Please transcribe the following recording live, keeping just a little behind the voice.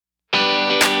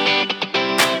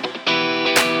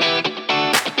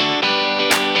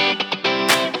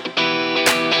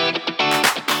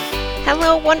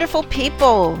Hello, wonderful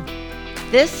people.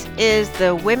 This is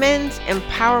the Women's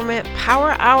Empowerment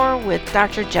Power Hour with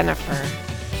Dr. Jennifer.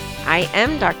 I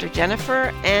am Dr.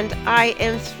 Jennifer, and I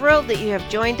am thrilled that you have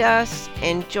joined us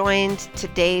and joined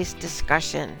today's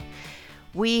discussion.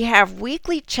 We have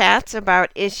weekly chats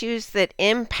about issues that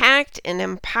impact and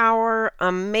empower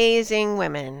amazing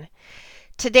women.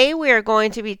 Today we are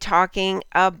going to be talking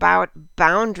about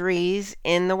boundaries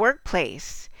in the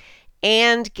workplace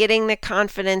and getting the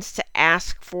confidence to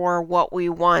ask for what we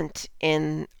want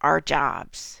in our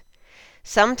jobs.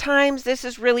 Sometimes this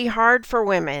is really hard for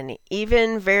women,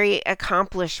 even very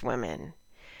accomplished women.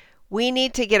 We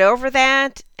need to get over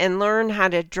that and learn how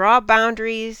to draw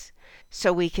boundaries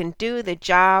so we can do the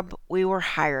job we were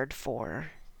hired for.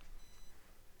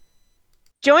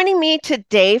 Joining me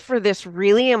today for this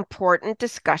really important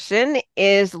discussion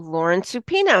is Lauren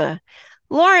Supina.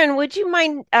 Lauren, would you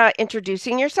mind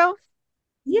introducing yourself?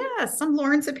 Yes, I'm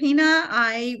Lauren Zapina.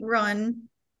 I run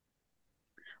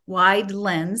Wide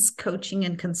Lens Coaching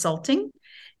and Consulting,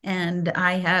 and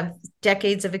I have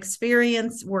decades of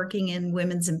experience working in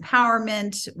women's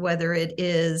empowerment, whether it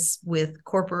is with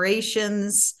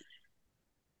corporations,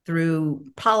 through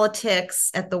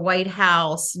politics at the White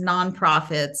House,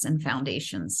 nonprofits, and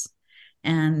foundations.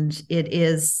 And it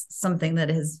is something that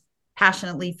has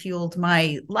passionately fueled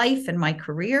my life and my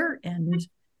career. And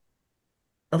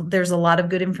there's a lot of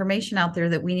good information out there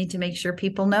that we need to make sure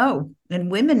people know and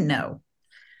women know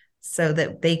so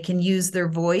that they can use their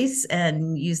voice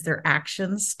and use their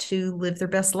actions to live their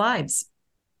best lives.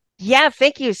 Yeah,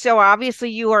 thank you. So obviously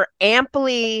you are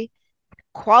amply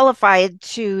qualified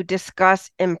to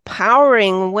discuss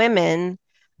empowering women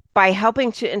by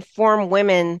helping to inform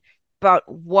women about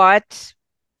what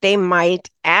they might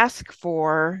ask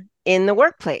for in the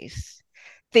workplace,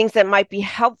 things that might be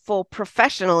helpful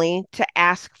professionally to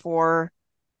ask for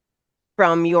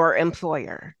from your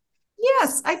employer.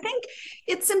 Yes, I think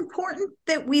it's important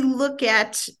that we look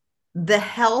at the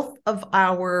health of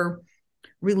our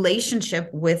relationship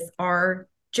with our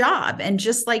job. And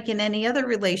just like in any other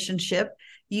relationship,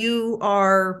 you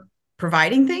are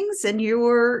providing things and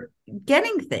you're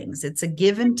getting things. It's a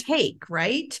give and take,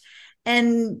 right?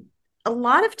 And a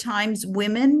lot of times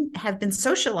women have been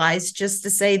socialized just to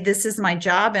say, this is my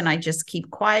job, and I just keep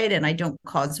quiet and I don't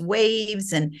cause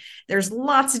waves. And there's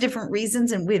lots of different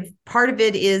reasons. And we've part of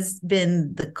it is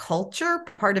been the culture,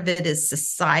 part of it is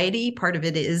society, part of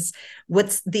it is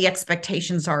what's the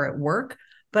expectations are at work.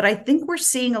 But I think we're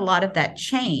seeing a lot of that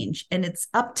change, and it's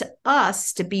up to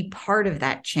us to be part of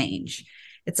that change.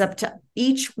 It's up to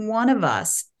each one of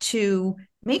us to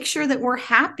make sure that we're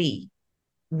happy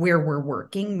where we're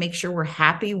working, make sure we're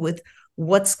happy with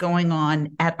what's going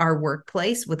on at our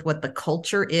workplace, with what the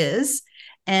culture is,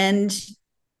 and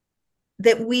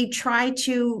that we try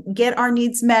to get our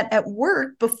needs met at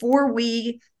work before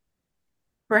we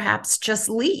perhaps just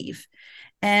leave.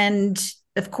 And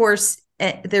of course,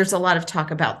 there's a lot of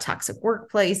talk about toxic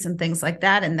workplace and things like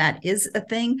that, and that is a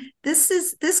thing.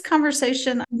 This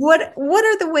conversation. What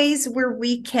are the ways where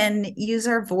we can use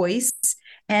our voice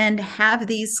and have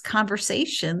these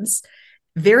conversations,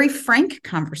 very frank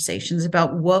conversations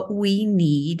about what we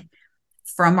need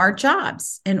from our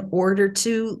jobs in order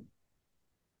to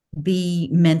be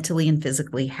mentally and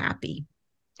physically happy?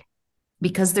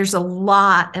 Because there's a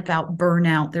lot about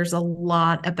burnout. There's a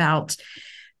lot about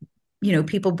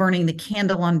people burning the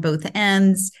candle on both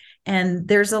ends. And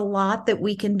there's a lot that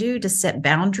we can do to set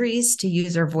boundaries, to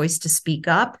use our voice to speak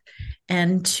up,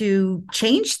 and to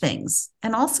change things,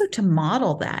 and also to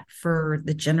model that for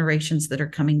the generations that are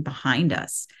coming behind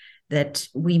us, that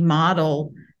we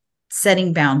model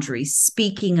setting boundaries,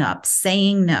 speaking up,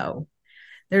 saying no.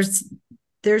 There's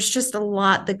just a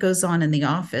lot that goes on in the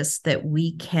office that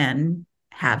we can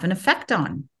have an effect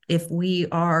on if we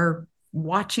are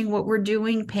watching what we're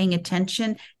doing, paying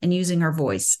attention, and using our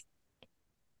voice.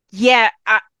 Yeah,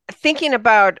 thinking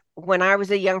about when I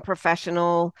was a young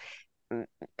professional,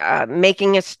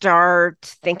 making a start,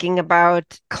 thinking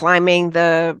about climbing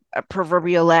the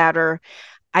proverbial ladder,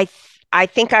 I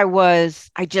think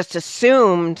I just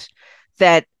assumed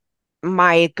that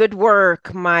my good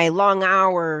work, my long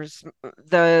hours,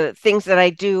 the things that I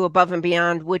do above and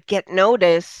beyond would get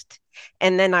noticed,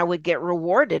 and then I would get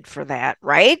rewarded for that,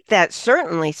 right? That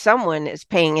certainly someone is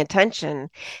paying attention.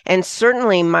 And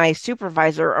certainly my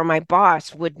supervisor or my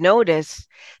boss would notice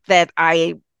that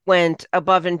I went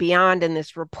above and beyond in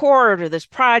this report or this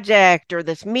project or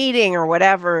this meeting or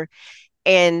whatever.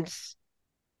 And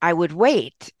I would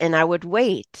wait and I would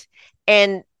wait.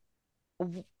 And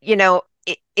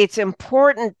it's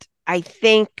important, I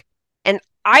think, and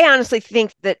I honestly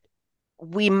think that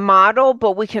we model,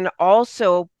 but we can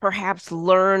also perhaps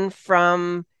learn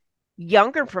from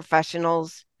younger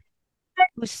professionals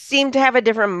who seem to have a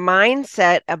different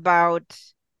mindset about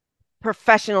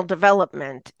professional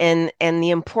development and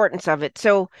the importance of it.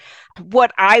 So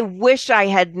what I wish I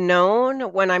had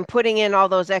known when I'm putting in all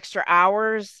those extra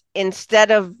hours, instead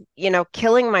of,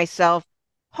 killing myself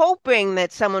hoping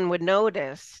that someone would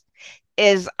notice,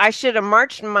 is I should have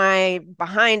marched my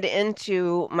behind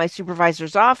into my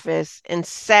supervisor's office and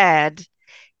said,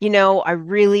 I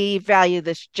really value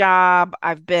this job.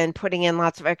 I've been putting in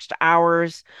lots of extra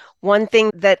hours. One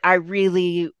thing that I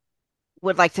really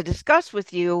would like to discuss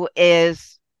with you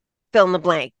is fill in the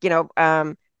blank.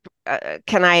 Can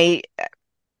I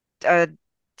uh,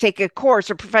 take a course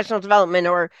or professional development,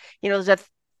 or, there's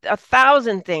a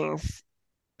thousand things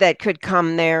that could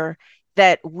come there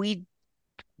that we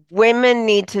women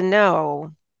need to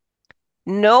know.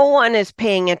 No one is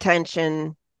paying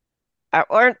attention,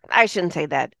 or I shouldn't say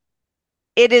that.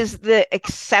 It is the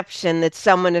exception that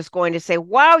someone is going to say,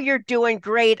 wow, you're doing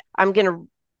great. I'm going to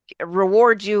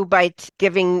reward you by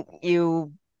giving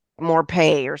you more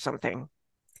pay or something.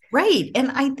 Right.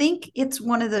 And I think it's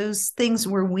one of those things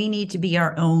where we need to be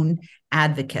our own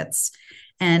advocates,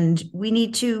 and we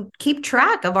need to keep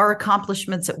track of our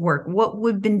accomplishments at work, what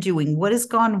we've been doing, what has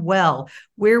gone well,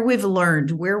 where we've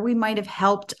learned, where we might have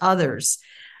helped others.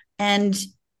 And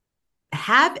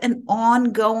have an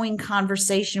ongoing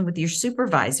conversation with your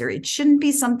supervisor. It shouldn't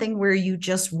be something where you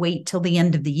just wait till the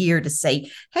end of the year to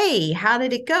say, hey, how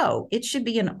did it go? It should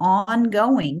be an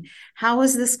ongoing, how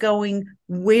is this going?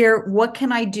 What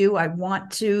can I do? I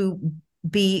want to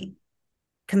be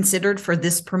considered for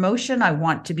this promotion. I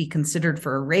want to be considered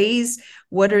for a raise.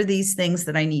 What are these things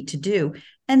that I need to do?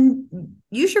 And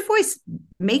use your voice.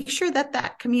 Make sure that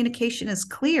that communication is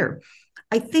clear.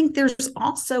 I think there's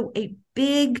also a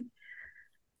big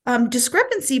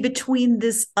discrepancy between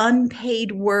this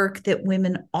unpaid work that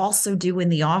women also do in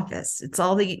the office. It's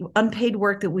all the unpaid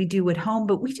work that we do at home,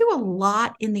 but we do a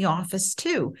lot in the office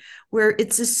too, where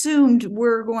it's assumed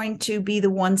we're going to be the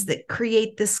ones that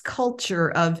create this culture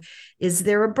of, is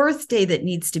there a birthday that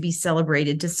needs to be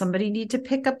celebrated? Does somebody need to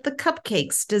pick up the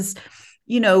cupcakes? Does,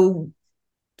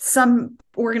 some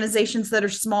organizations that are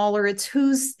smaller, it's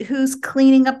who's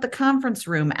cleaning up the conference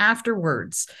room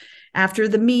afterwards, after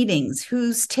the meetings,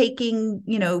 who's taking,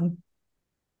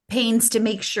 pains to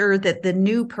make sure that the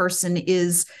new person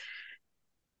is,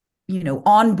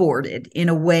 onboarded in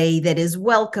a way that is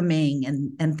welcoming,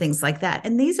 and things like that.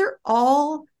 And these are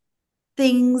all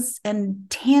things and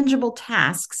tangible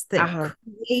tasks that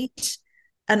create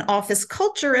an office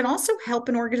culture and also help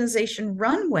an organization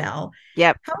run well.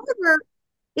 Yep. However,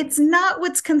 it's not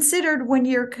what's considered when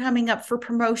you're coming up for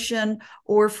promotion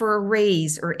or for a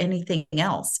raise or anything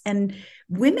else. And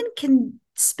women can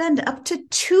spend up to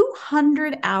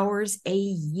 200 hours a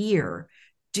year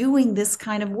doing this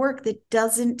kind of work that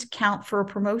doesn't count for a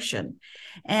promotion.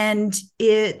 And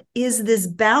it is this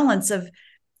balance of,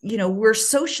 we're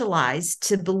socialized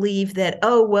to believe that,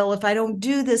 oh, well, if I don't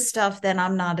do this stuff, then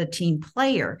I'm not a team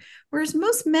player. Whereas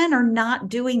most men are not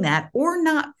doing that, or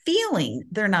not feeling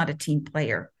they're not a team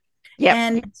player. Yep.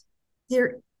 And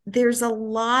there's a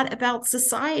lot about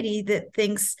society that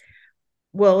thinks,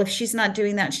 well, if she's not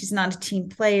doing that, she's not a team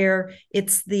player.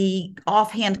 It's the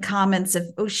offhand comments of,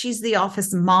 oh, she's the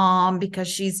office mom because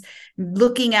she's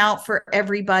looking out for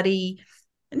everybody.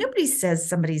 Nobody says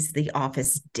somebody's the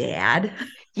office dad.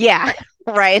 Yeah,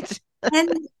 right.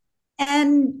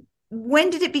 and when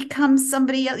did it become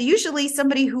somebody else? Usually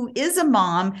somebody who is a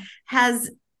mom has,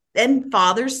 and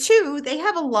fathers too, they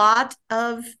have a lot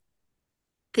of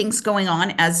things going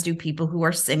on, as do people who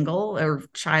are single or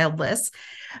childless.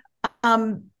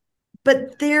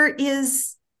 But there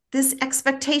is this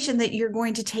expectation that you're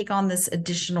going to take on this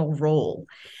additional role,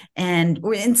 and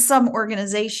in some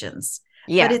organizations.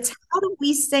 Yeah. But it's, how do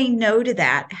we say no to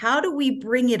that? How do we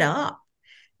bring it up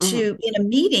to in a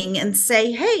meeting and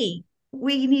say, hey,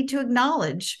 we need to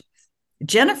acknowledge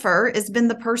Jennifer has been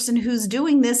the person who's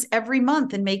doing this every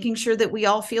month and making sure that we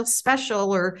all feel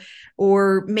special,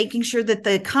 or making sure that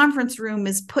the conference room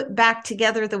is put back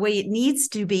together the way it needs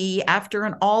to be after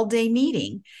an all-day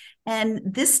meeting. And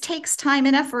this takes time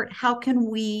and effort. How can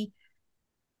we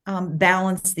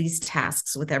balance these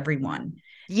tasks with everyone?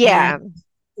 Yeah.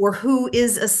 Or who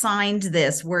is assigned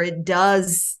this, where it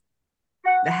does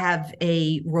have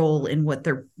a role in what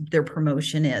their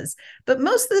promotion is. But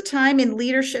most of the time in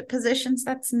leadership positions,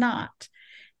 that's not.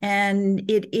 And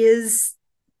it is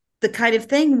the kind of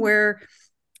thing where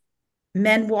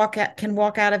men can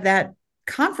walk out of that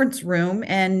conference room,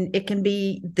 and it can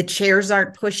be the chairs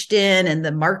aren't pushed in and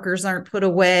the markers aren't put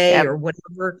away, or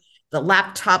whatever the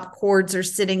laptop cords are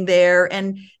sitting there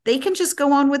and they can just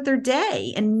go on with their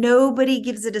day and nobody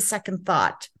gives it a second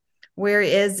thought.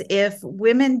 Whereas if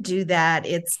women do that,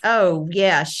 it's, oh,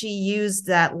 yeah, she used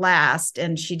that last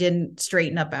and she didn't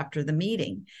straighten up after the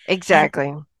meeting. And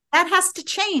Exactly. that has to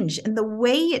change. And the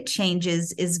way it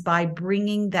changes is by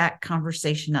bringing that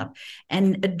conversation up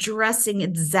and addressing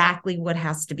exactly what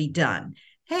has to be done.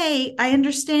 Hey, I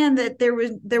understand that there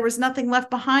was nothing left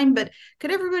behind, but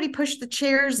could everybody push the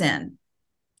chairs in?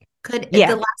 Could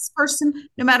Yeah. the last person,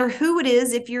 no matter who it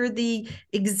is, if you're the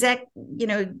executive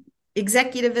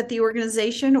at the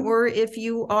organization, or if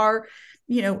you are,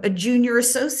 a junior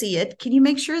associate, can you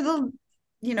make sure the,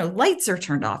 lights are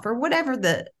turned off or whatever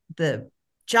the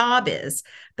job is?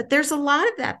 But there's a lot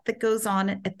of that goes on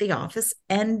at the office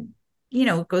and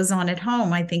it goes on at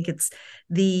home. I think it's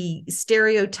the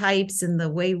stereotypes and the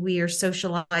way we are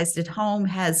socialized at home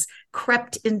has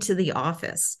crept into the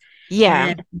office.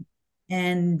 Yeah.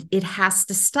 And it has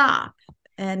to stop.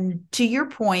 And to your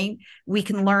point, we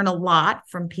can learn a lot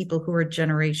from people who are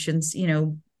generations,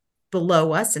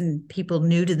 below us and people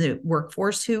new to the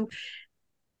workforce who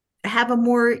have a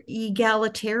more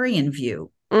egalitarian view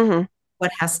Hmm.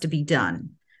 what has to be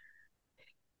done.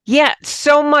 Yeah,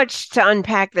 so much to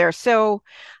unpack there. So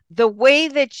the way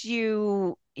that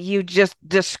you just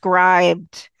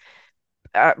described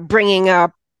bringing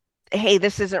up, hey,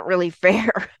 this isn't really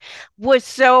fair,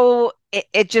 was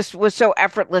it just was so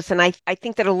effortless. And I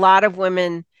think that a lot of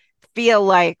women feel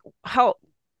like,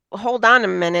 hold on a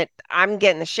minute, I'm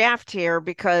getting the shaft here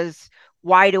because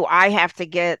why do I have to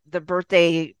get the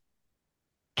birthday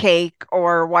cake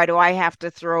or why do I have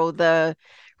to throw the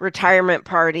retirement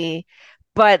party?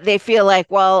 But they feel like,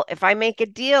 well, if I make a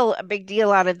big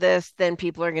deal out of this, then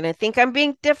people are going to think I'm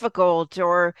being difficult,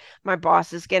 or my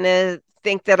boss is going to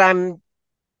think that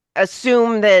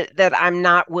assume that I'm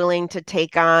not willing to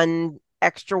take on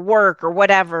extra work or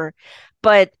whatever.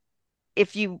 But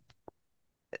if you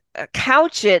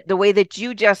couch it the way that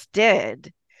you just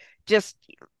did, just,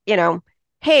 you know,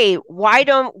 hey, why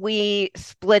don't we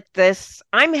split this?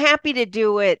 I'm happy to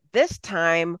do it this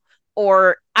time.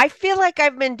 Or I feel like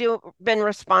I've been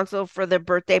responsible for the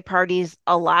birthday parties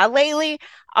a lot lately.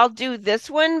 I'll do this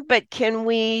one, but can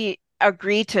we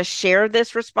agree to share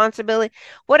this responsibility?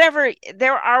 Whatever,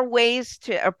 there are ways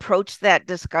to approach that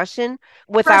discussion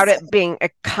without Aggressive, it being a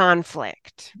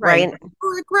conflict, right? right?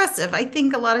 Or aggressive. I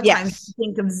think a lot of times Yes. you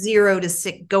think of 0 to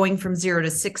 6, going from 0 to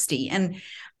 60. And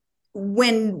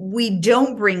when we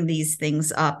don't bring these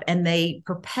things up and they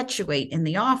perpetuate in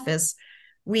the office,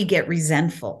 we get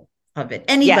resentful of it.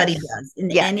 Anybody Yes. does in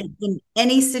Yeah.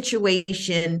 any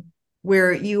situation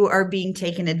where you are being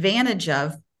taken advantage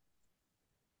of,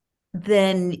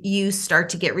 then you start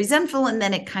to get resentful and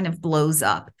then it kind of blows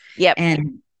up Yep.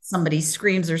 and somebody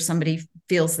screams or somebody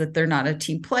feels that they're not a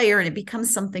team player and it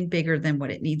becomes something bigger than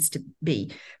what it needs to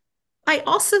be. I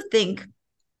also think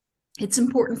it's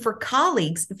important for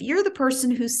colleagues. If you're the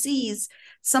person who sees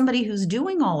somebody who's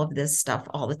doing all of this stuff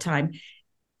all the time,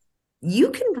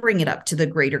 you can bring it up to the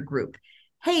greater group.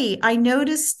 Hey, I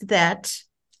noticed that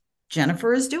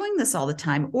Jennifer is doing this all the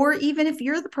time. Or even if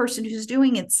you're the person who's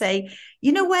doing it, say,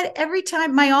 you know what? Every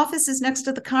time my office is next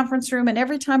to the conference room, and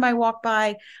every time I walk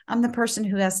by, I'm the person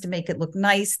who has to make it look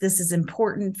nice. This is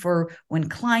important for when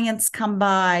clients come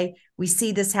by. We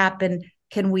see this happen.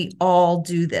 Can we all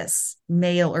do this,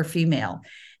 male or female?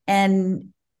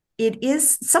 And it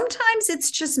is sometimes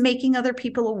it's just making other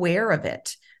people aware of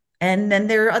it. And then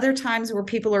there are other times where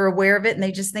people are aware of it and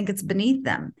they just think it's beneath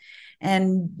them.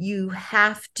 And you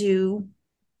have to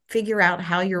figure out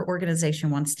how your organization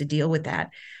wants to deal with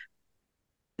that.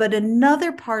 But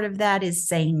another part of that is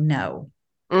saying no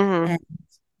Hmm. and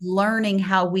learning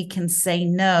how we can say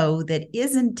no that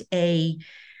isn't a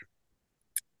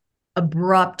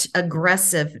abrupt,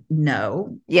 aggressive no.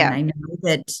 And Yeah. I know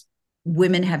that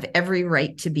women have every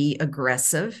right to be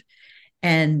aggressive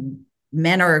and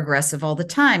men are aggressive all the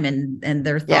time and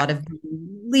they're Yeah. thought of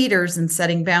leaders and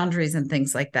setting boundaries and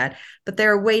things like that. But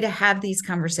they're a way to have these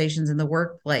conversations in the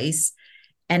workplace.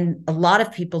 And a lot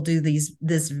of people do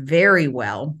this very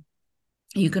well.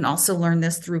 You can also learn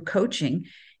this through coaching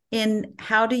in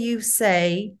how do you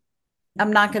say,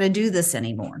 I'm not going to do this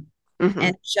anymore. Hmm.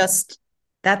 And just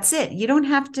that's it. You don't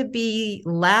have to be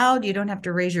loud. You don't have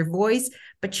to raise your voice,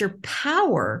 but your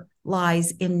power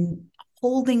lies in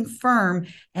holding firm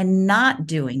and not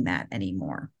doing that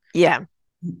anymore. Yeah.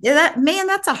 Yeah,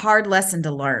 that's a hard lesson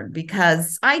to learn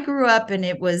because I grew up and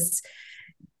it was,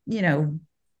 you know,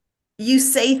 you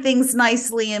say things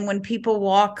nicely, and when people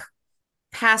walk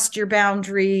past your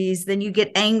boundaries, then you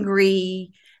get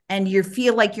angry and you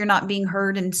feel like you're not being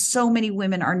heard. And so many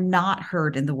women are not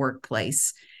heard in the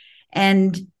workplace.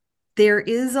 And there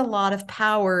is a lot of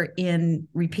power in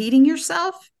repeating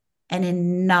yourself and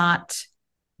in not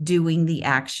doing the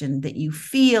action that you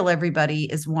feel everybody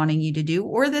is wanting you to do,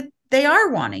 or that they are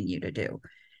wanting you to do.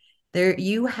 There,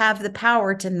 you have the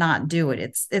power to not do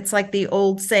it. It's like the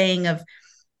old saying of,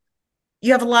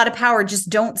 you have a lot of power, just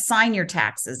don't sign your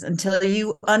taxes until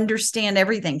you understand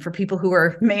everything, for people who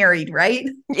are married, right?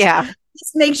 Yeah.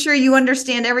 Just make sure you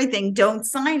understand everything. Don't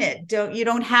sign it. You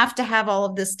don't have to have all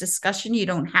of this discussion. You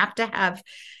don't have to have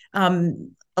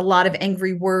a lot of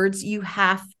angry words. You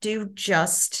have to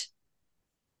just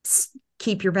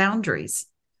keep your boundaries.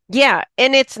 Yeah.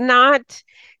 And it's not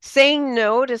saying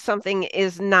no to something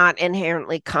is not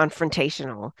inherently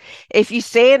confrontational. If you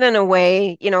say it in a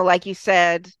way, like you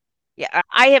said, yeah,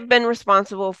 I have been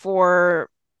responsible for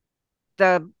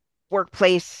the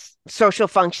workplace social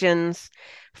functions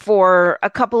for a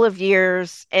couple of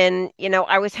years. And,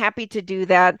 I was happy to do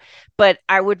that, but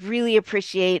I would really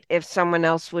appreciate if someone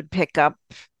else would pick up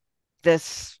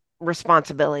this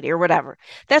responsibility or whatever.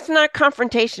 That's not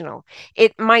confrontational.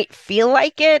 It might feel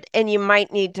like it, and you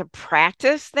might need to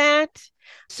practice that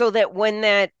so that when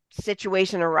that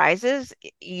situation arises,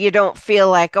 you don't feel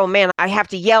like, oh man, I have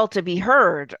to yell to be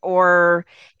heard, or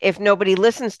if nobody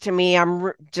listens to me,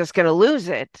 I'm just going to lose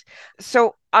it.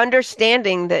 So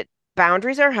understanding that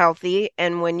boundaries are healthy,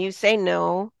 and when you say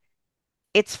no,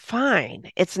 it's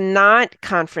fine. It's not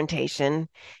confrontation.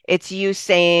 It's you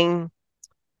saying,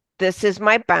 this is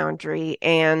my boundary,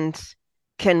 and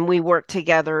can we work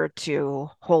together to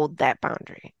hold that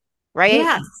boundary? Right?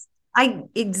 Yes,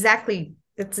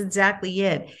 that's exactly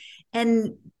it.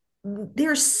 And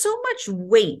there's so much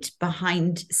weight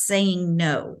behind saying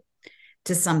no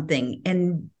to something.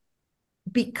 And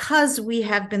because we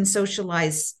have been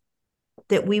socialized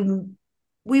that we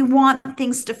want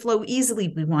things to flow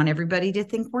easily. We want everybody to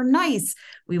think we're nice.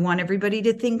 We want everybody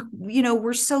to think,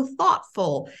 we're so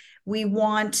thoughtful. We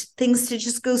want things to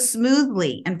just go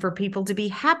smoothly and for people to be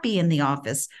happy in the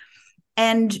office.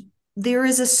 And there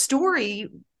is a story,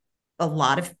 a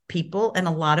lot of people and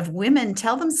a lot of women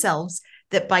tell themselves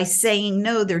that by saying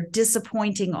no, they're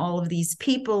disappointing all of these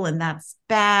people, and that's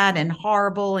bad and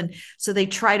horrible. And so they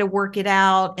try to work it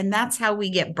out. And that's how we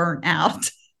get burnt out,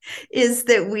 is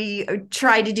that we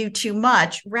try to do too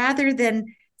much rather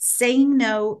than saying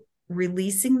no,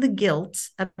 releasing the guilt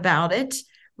about it,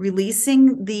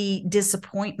 releasing the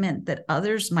disappointment that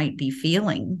others might be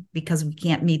feeling because we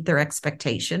can't meet their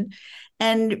expectation,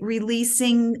 and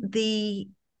releasing the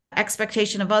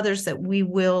expectation of others that we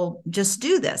will just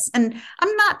do this. And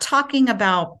I'm not talking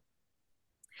about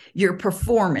your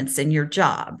performance in your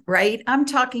job, right? I'm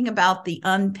talking about the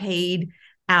unpaid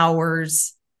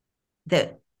hours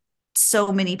that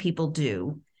so many people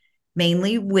do,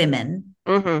 mainly women,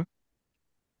 Mm-hmm.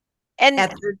 And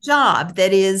at their job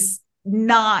that is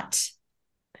not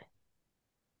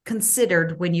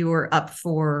considered when you are up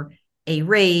for a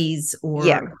raise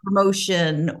yeah. or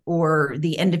promotion or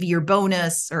the end of year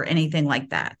bonus or anything like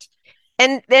that.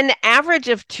 And then the average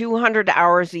of 200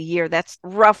 hours a year, that's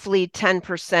roughly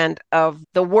 10% of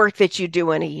the work that you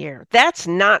do in a year. That's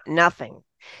not nothing.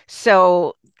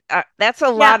 So that's a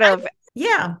Yeah, lot of,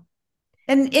 yeah.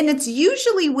 And it's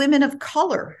usually women of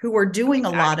color who are doing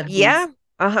a lot of yeah.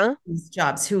 Uh-huh. these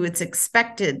jobs, who it's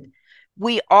expected.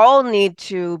 We all need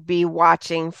to be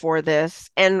watching for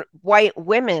this, and white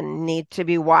women need to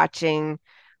be watching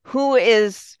who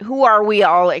are we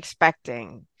all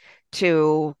expecting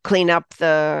to clean up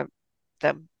the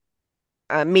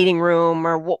meeting room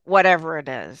or whatever it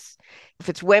is. If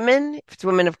it's women, if it's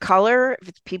women of color, if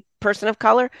it's person of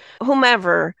color,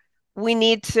 whomever, we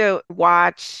need to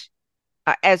watch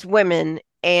as women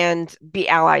and be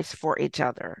allies for each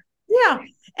other. Yeah.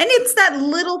 And it's that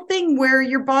little thing where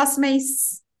your boss may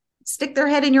stick their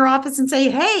head in your office and say,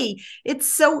 "Hey, it's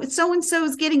so and so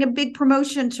is getting a big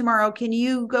promotion tomorrow. Can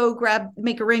you go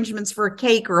make arrangements for a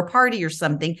cake or a party or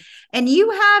something?" And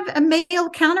you have a male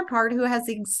counterpart who has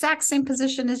the exact same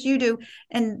position as you do,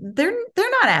 and they're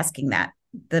not asking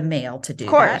the male to Of do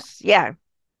that. course, yeah.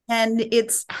 And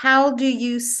it's, how do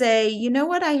you say, "You know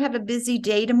what, I have a busy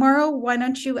day tomorrow. Why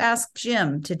don't you ask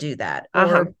Jim to do that?"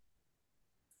 Uh-huh. Or,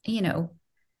 you know,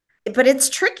 but it's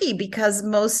tricky because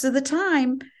most of the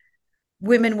time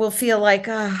women will feel like,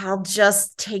 "Oh, I'll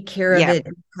just take care of Yeah. it,"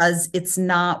 because it's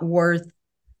not worth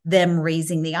them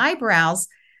raising the eyebrows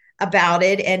about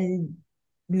it and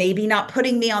maybe not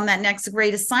putting me on that next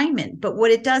great assignment. But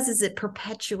what it does is it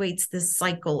perpetuates this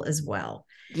cycle as well.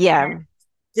 Yeah. And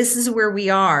this is where we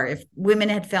are. If women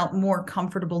had felt more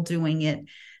comfortable doing it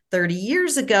 30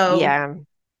 years ago, Yeah.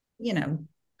 you know,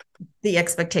 the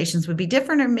expectations would be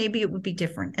different, or maybe it would be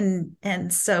different.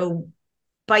 And so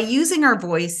by using our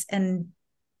voice and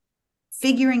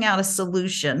figuring out a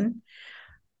solution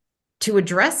to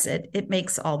address it, it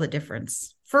makes all the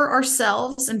difference for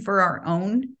ourselves and for our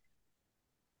own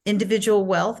individual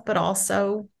wealth, but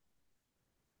also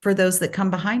for those that come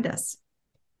behind us.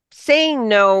 Saying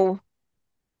no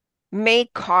may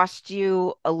cost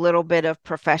you a little bit of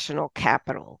professional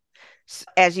capital.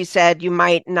 As you said, you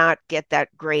might not get that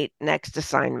great next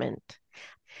assignment.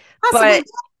 Possibly. But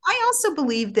I also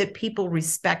believe that people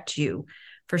respect you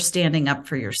for standing up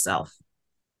for yourself.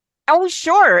 oh,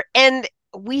 sure. And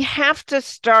we have to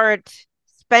start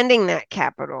spending that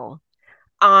capital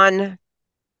on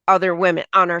other women,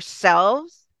 on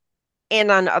ourselves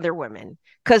and on other women.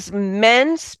 Because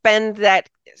men spend that,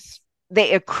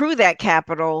 they accrue that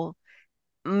capital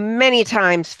many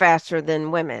times faster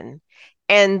than women.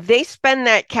 And they spend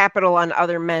that capital on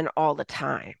other men all the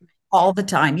time. All the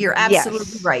time. You're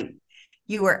absolutely Yes. right.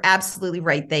 You are absolutely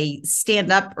right. They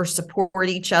stand up or support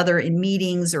each other in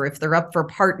meetings, or if they're up for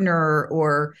partner,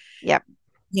 or, Yep.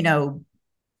 you know,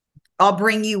 I'll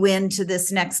bring you into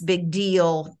this next big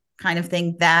deal kind of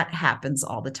thing. That happens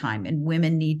all the time. And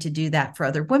women need to do that for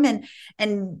other women.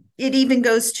 And it even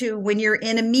goes to when you're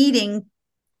in a meeting,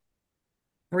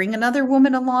 bring another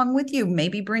woman along with you,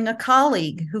 maybe bring a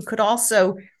colleague who could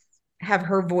also have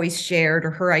her voice shared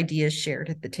or her ideas shared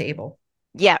at the table.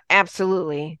 Yeah,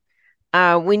 absolutely.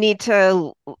 We need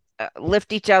to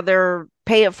lift each other,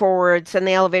 pay it forward, send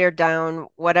the elevator down,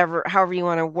 whatever, however you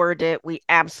want to word it. We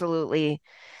absolutely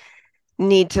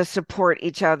need to support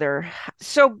each other.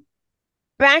 So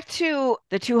back to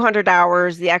the 200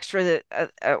 hours, the extra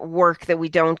work that we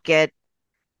don't get,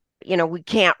 we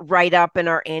can't write up in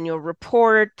our annual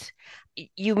report.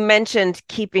 You mentioned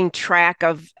keeping track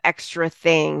of extra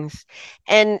things.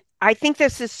 And I think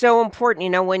this is so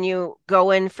important, when you go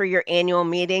in for your annual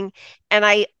meeting.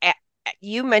 And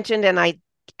you mentioned, and I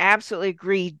absolutely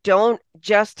agree, don't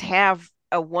just have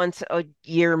a once a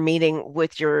year meeting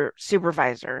with your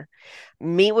supervisor.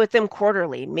 Meet with them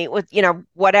quarterly, meet with,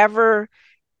 whatever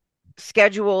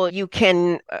schedule you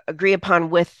can agree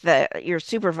upon with your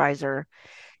supervisor.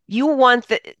 You want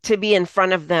to be in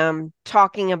front of them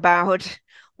talking about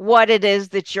what it is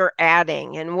that you're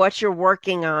adding and what you're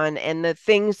working on and the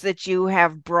things that you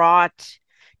have brought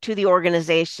to the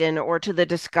organization or to the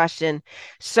discussion.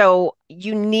 So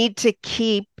you need to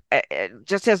keep,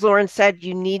 just as Lauren said,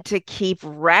 you need to keep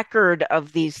record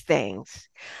of these things.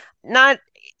 Not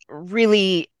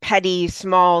really petty,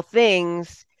 small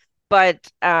things,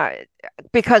 but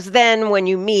because then when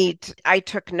you meet, I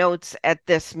took notes at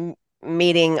this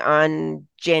meeting on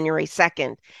January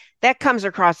 2nd. That comes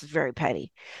across as very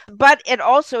petty. But it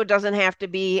also doesn't have to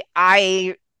be,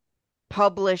 I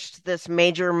published this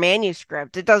major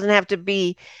manuscript. It doesn't have to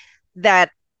be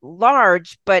that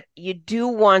large, but you do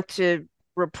want to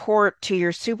report to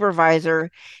your supervisor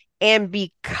and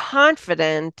be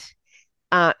confident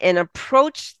and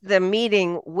approach the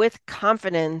meeting with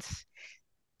confidence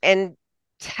and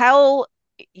tell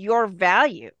your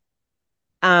value.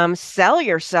 Sell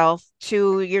yourself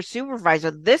to your supervisor.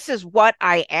 This is what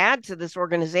I add to this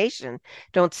organization.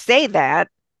 Don't say that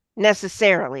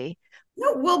necessarily.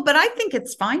 No, well, but I think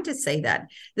it's fine to say that.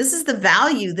 This is the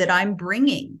value that I'm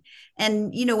bringing.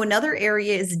 And, another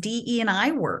area is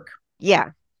DE&I work,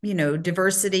 Yeah.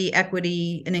 Diversity,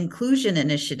 equity, and inclusion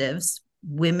initiatives.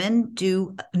 Women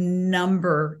do a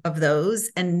number of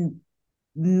those, and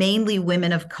mainly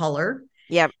women of color.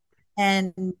 Yep.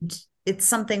 And it's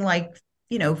something like,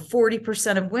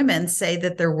 40% of women say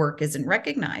that their work isn't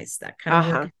recognized. That kind of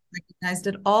work Uh-huh. isn't recognized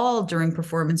at all during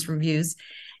performance reviews.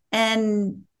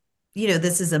 And,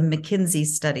 this is a McKinsey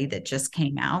study that just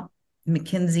came out.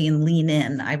 McKinsey and Lean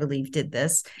In, I believe, did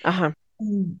this. Uh-huh.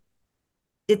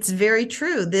 It's very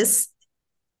true.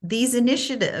 These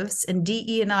initiatives and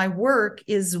DE&I work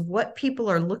is what people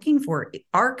are looking for.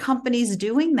 Are companies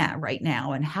doing that right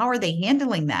now? And how are they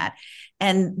handling that?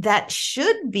 And that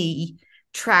should be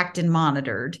tracked and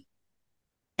monitored.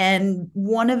 And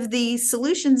one of the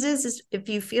solutions is if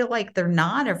you feel like they're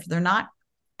not, or if they're not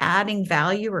adding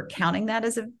value or counting that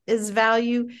as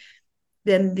value,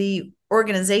 then the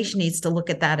organization needs to look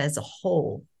at that as a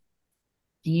whole.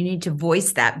 You need to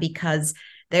voice that because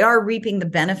they are reaping the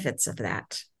benefits of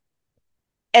that.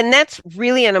 And that's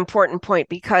really an important point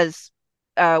because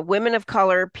women of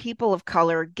color, people of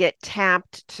color get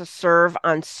tapped to serve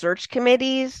on search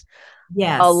committees a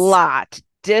Yes. lot,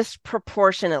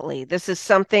 disproportionately. This is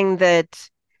something that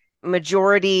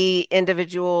majority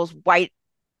individuals, white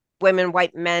women,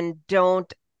 white men,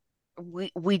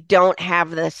 we don't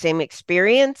have the same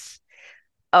experience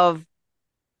of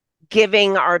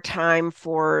giving our time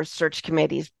for search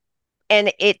committees.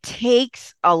 And it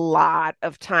takes a lot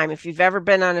of time. If you've ever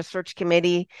been on a search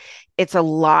committee, it's a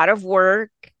lot of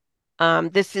work.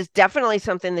 This is definitely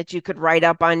something that you could write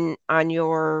up on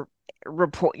your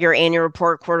report, your annual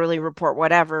report, quarterly report,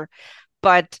 whatever.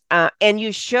 But and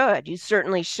you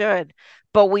certainly should.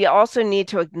 But we also need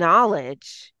to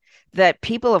acknowledge that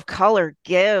people of color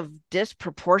give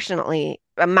disproportionately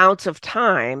amounts of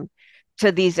time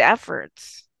to these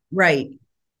efforts. Right.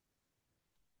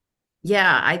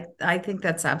 Yeah, I think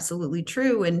that's absolutely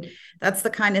true. And that's the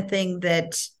kind of thing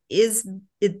that is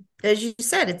it, as you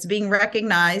said, it's being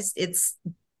recognized. It's,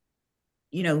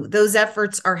 those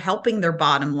efforts are helping their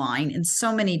bottom line in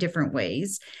so many different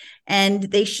ways, and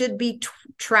they should be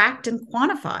tracked and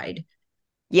quantified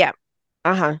Yeah.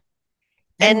 Uh-huh.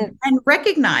 And and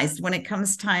recognized when it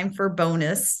comes time for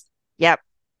bonus. yep.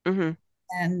 Hmm.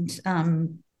 And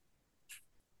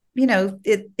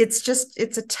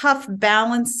it's a tough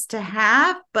balance to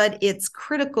have, but it's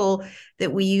critical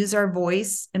that we use our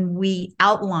voice and we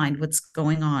outline what's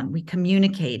going on, we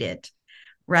communicate it,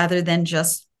 rather than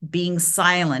just being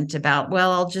silent about,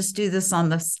 well, I'll just do this on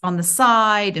the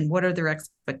side, and what are their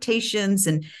expectations.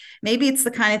 And maybe it's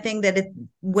the kind of thing that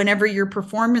whenever your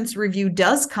performance review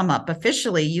does come up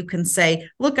officially, you can say,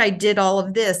 look, I did all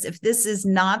of this. If this is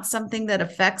not something that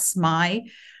affects my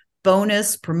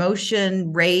bonus,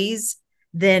 promotion, raise,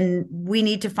 then we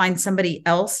need to find somebody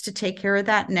else to take care of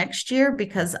that next year,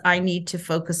 because I need to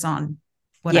focus on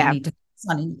what I Yeah. need to focus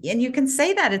on. And you can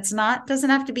say that it's not, doesn't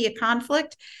have to be a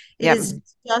conflict. It Yep. is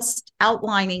just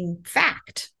outlining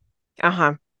fact.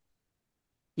 Uh-huh.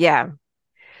 Yeah.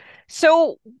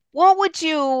 So what would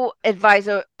you advise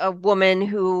a woman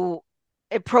who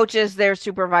approaches their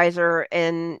supervisor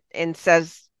and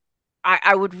says,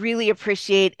 I would really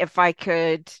appreciate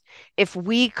if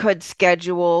we could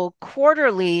schedule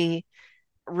quarterly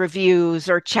reviews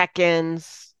or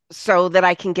check-ins so that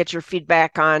I can get your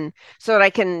feedback so that I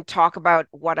can talk about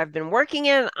what I've been working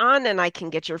on, and I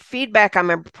can get your feedback on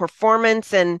my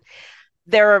performance. And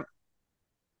they're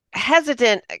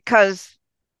hesitant because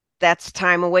that's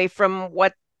time away from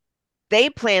what they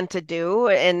plan to do.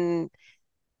 And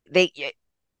they,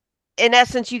 in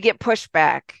essence, you get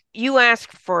pushback. You ask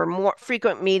for more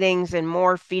frequent meetings and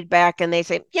more feedback, and they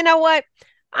say, you know what?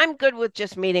 I'm good with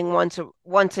just meeting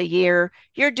once a year.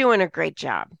 You're doing a great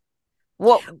job.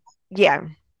 What? Yeah.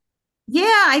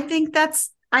 Yeah, I think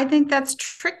that's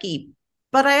tricky.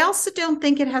 But I also don't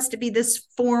think it has to be this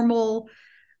formal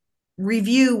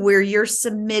review where you're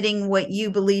submitting what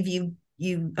you believe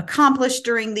you accomplished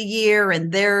during the year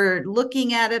and they're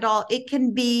looking at it all. It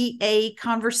can be a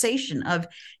conversation of,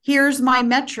 here's my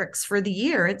metrics for the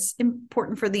year. It's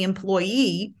important for the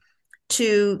employee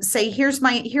to say, here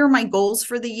are my goals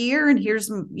for the year, and here's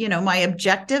my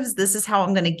objectives. This is how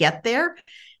I'm going to get there.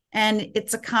 And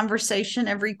it's a conversation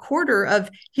every quarter of,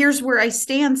 here's where I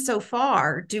stand so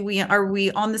far. Are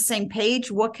we on the same page?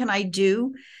 What can I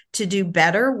do to do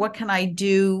better? What can I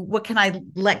do? What can I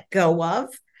let go of?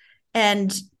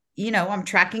 And I'm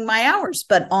tracking my hours,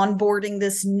 but onboarding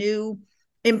this new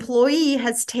employee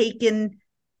has taken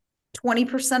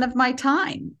 20% of my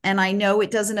time, and I know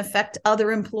it doesn't affect other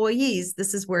employees.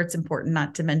 This is where it's important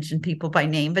not to mention people by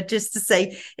name, but just to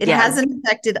say it Yeah. hasn't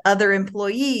affected other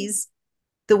employees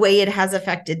the way it has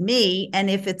affected me. And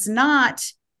if it's not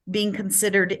being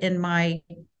considered in my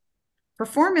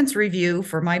performance review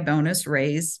for my bonus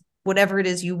raise, whatever it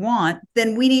is you want,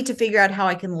 then we need to figure out how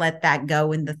I can let that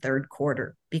go in the third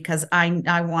quarter, because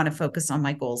I want to focus on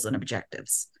my goals and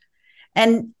objectives.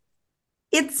 And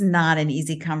it's not an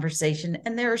easy conversation.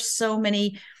 And there are so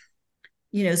many,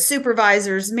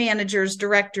 supervisors, managers,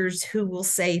 directors who will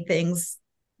say things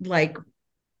like,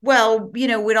 well,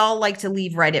 we'd all like to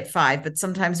leave right at 5, but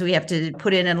sometimes we have to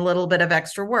put in a little bit of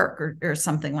extra work, or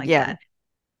something like Yeah. that.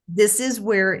 This is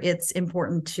where it's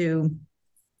important to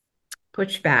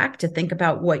push back, to think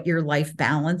about what your life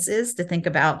balance is, to think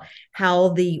about how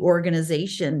the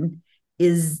organization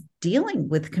is dealing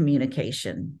with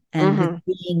communication and with Hmm.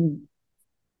 being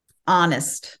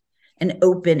honest and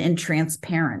open and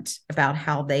transparent about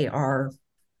how they are,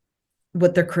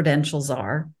 what their credentials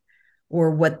are,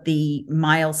 or what the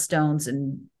milestones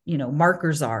and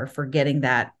markers are for getting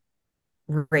that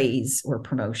raise or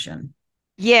promotion.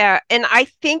 Yeah. And I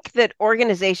think that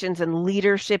organizations and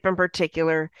leadership in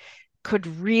particular could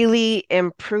really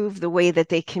improve the way that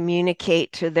they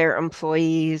communicate to their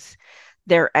employees,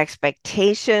 their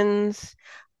expectations,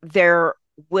 their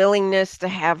willingness to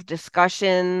have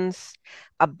discussions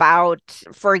about,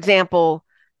 for example,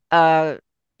 uh,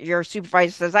 your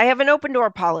supervisor says, I have an open door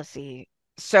policy.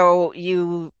 So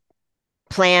you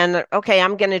plan, okay,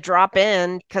 I'm going to drop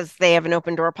in because they have an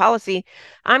open door policy.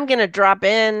 I'm going to drop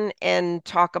in and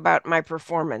talk about my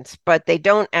performance, but they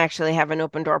don't actually have an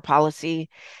open door policy.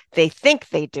 They think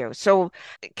they do. So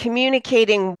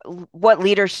communicating what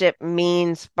leadership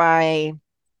means by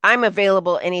I'm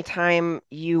available anytime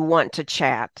you want to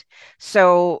chat.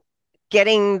 So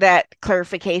getting that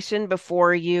clarification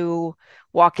before you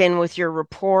walk in with your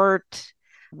report.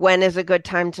 When is a good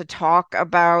time to talk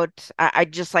about? I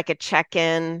just like a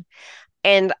check-in.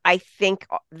 And I think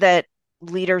that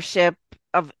leadership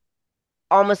of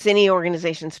almost any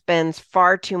organization spends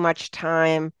far too much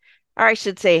time, or I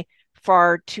should say,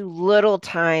 far too little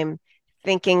time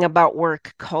thinking about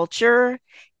work culture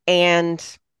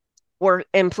and work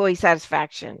employee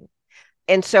satisfaction.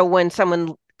 And so when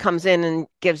someone comes in and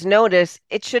gives notice,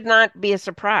 it should not be a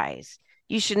surprise.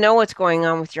 You should know what's going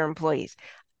on with your employees,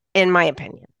 in my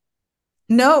opinion.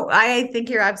 No, I think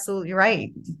you're absolutely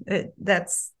right.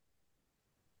 That's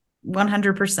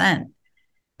 100%.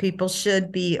 People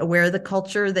should be aware of the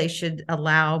culture. They should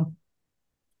allow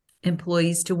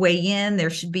employees to weigh in. There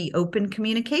should be open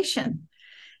communication.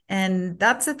 And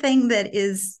that's a thing that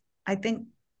is, I think,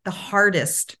 the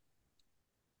hardest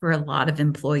for a lot of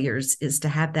employers is to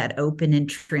have that open and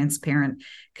transparent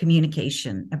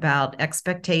communication about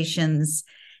expectations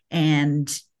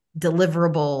and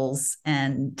deliverables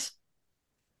and,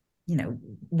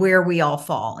 where we all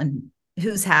fall and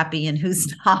who's happy and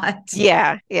who's not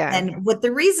Yeah, yeah, and what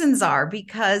the reasons are,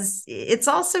 because it's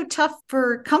also tough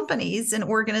for companies and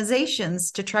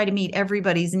organizations to try to meet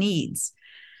everybody's needs,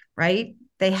 right?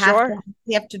 They have to sure.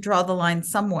 they have to draw the line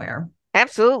somewhere.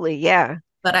 Absolutely. Yeah.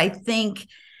 But I think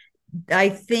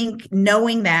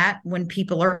knowing that when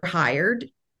people are hired,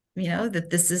 that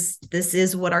this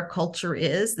is what our culture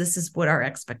is, this is what our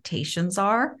expectations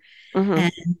are, Hmm.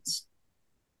 and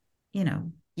you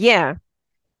know Yeah.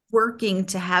 working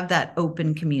to have that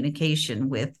open communication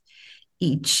with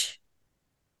each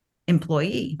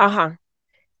employee. Uh-huh.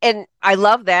 And I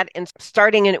love that. And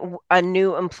starting a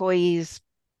new employee's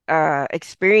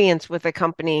experience with a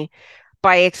company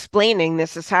by explaining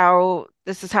this is how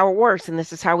it works and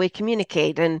this is how we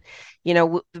communicate, and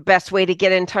the best way to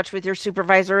get in touch with your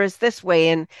supervisor is this way,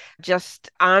 and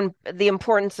just on the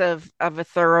importance of a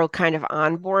thorough kind of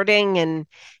onboarding,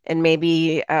 and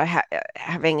maybe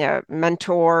having a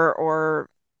mentor or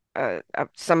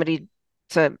somebody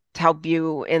to help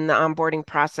you in the onboarding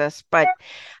process. But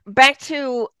back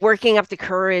to working up the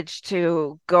courage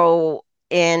to go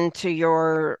into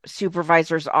your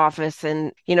supervisor's office,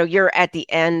 and you're at the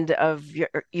end of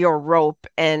your rope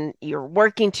and you're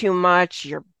working too much,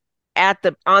 you're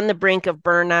on the brink of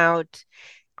burnout.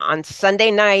 On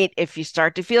Sunday night, if you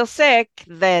start to feel sick,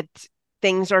 that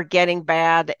things are getting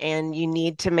bad and you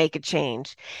need to make a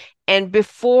change. And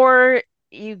before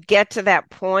you get to that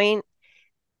point,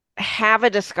 have a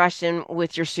discussion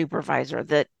with your supervisor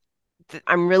that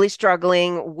I'm really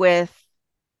struggling with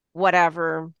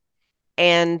whatever,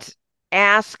 and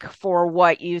ask for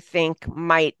what you think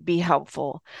might be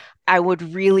helpful. I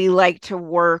would really like to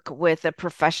work with a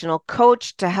professional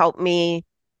coach to help me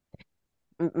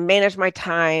manage my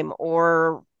time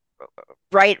or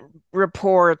write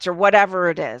reports or whatever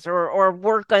it is, or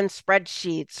work on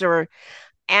spreadsheets, or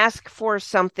ask for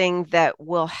something that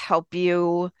will help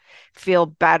you feel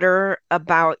better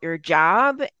about your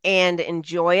job and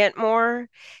enjoy it more.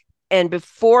 And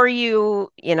before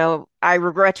I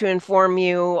regret to inform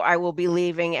you, I will be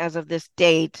leaving as of this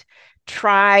date.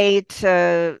 Try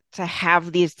to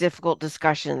have these difficult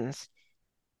discussions,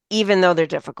 even though they're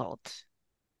difficult.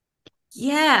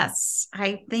 Yes,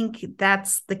 I think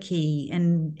that's the key.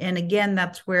 And again,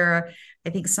 that's where I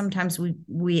think sometimes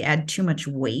we add too much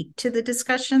weight to the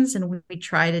discussions, and we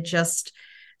try to just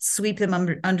sweep them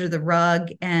under the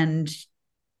rug and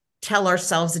tell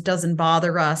ourselves it doesn't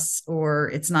bother us or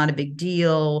it's not a big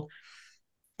deal.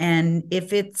 And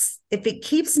if it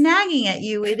keeps nagging at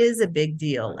you, it is a big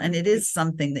deal and it is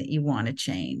something that you want to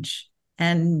change.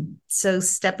 And so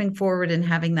stepping forward and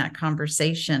having that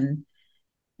conversation,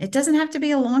 it doesn't have to be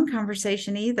a long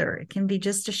conversation either. It can be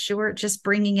just a short, just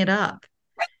bringing it up.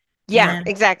 Yeah, And,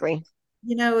 exactly.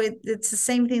 it's the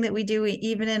same thing that we do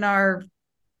even in our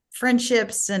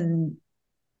friendships and,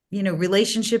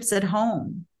 relationships at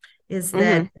home, is Hmm.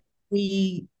 that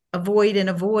we avoid and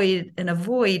avoid and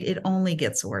avoid. It only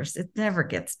gets worse. It never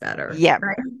gets better. Yep.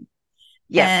 Right.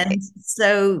 Yep. And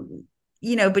so,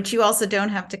 but you also don't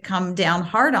have to come down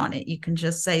hard on it. You can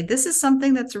just say, this is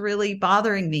something that's really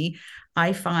bothering me.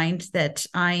 I find that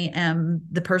I am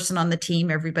the person on the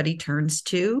team everybody turns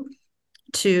to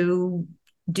do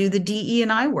the DE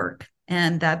and I work.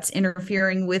 And that's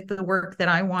interfering with the work that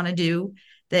I want to do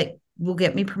that will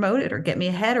get me promoted or get me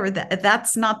ahead, or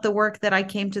that's not the work that I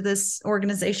came to this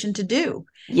organization to do.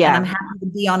 And I'm Yeah. happy to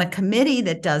be on a committee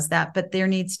that does that, but there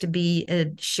needs to be a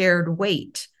shared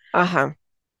weight. Uh-huh.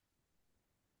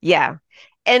 Yeah.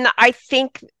 And I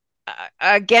think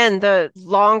again, the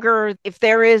longer if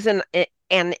there is an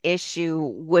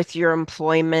issue with your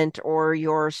employment or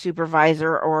your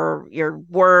supervisor or your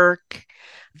work,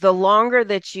 the longer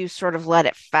that you sort of let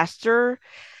it fester,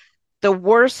 the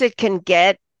worse it can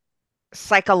get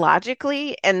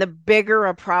psychologically and the bigger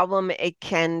a problem it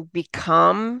can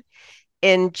become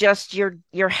in just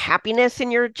your happiness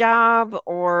in your job,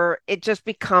 or it just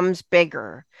becomes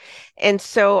bigger. And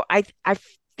so I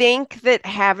think that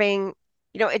having,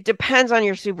 it depends on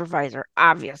your supervisor,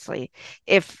 obviously.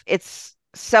 If it's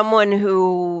someone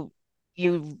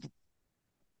you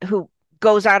who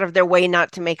goes out of their way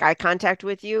not to make eye contact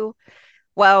with you,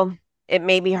 well, it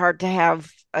may be hard to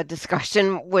have a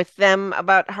discussion with them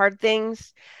about hard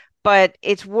things, but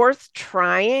it's worth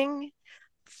trying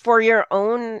for your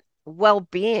own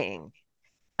well-being,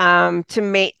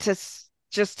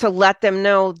 just to let them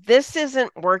know this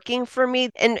isn't working for me,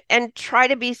 and try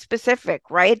to be specific,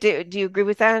 right? Do you agree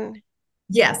with that?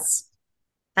 Yes.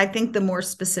 I think the more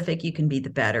specific you can be, the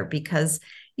better, because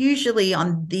usually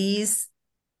on these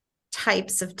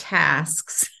types of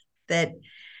tasks that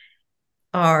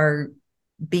are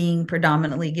being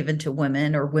predominantly given to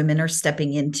women, or women are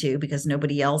stepping into because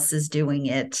nobody else is doing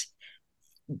it,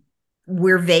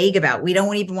 we're vague about. We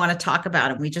don't even want to talk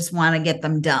about them. We just want to get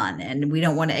them done, and we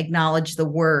don't want to acknowledge the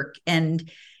work. And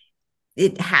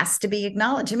it has to be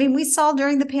acknowledged. I mean, we saw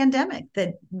during the pandemic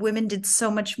that women did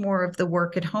so much more of the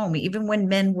work at home, even when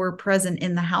men were present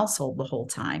in the household the whole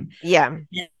time. Yeah.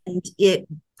 And it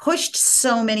pushed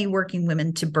so many working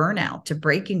women to burnout, to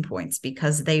breaking points,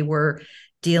 because they were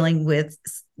dealing with,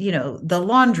 the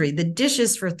laundry, the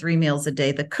dishes for 3 meals a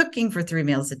day, the cooking for 3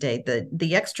 meals a day,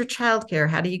 the extra childcare.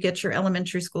 How do you get your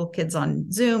elementary school kids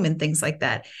on Zoom and things like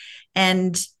that?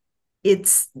 And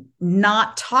it's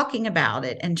not talking about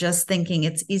it and just thinking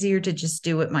it's easier to just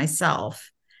do it myself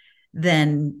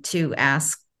than to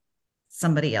ask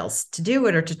somebody else to do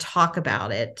it or to talk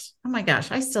about it. Oh my gosh,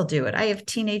 I still do it. I have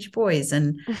teenage boys,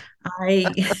 and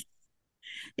I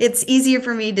it's easier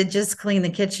for me to just clean the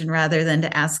kitchen rather than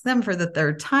to ask them for the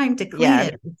third time to clean Yeah.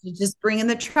 it, to just bring in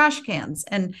the trash cans.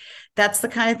 And that's the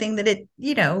kind of thing that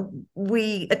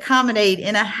we accommodate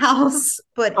in a house,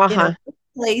 but in a Uh-huh.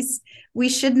 place we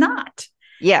should not.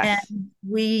 And Yes.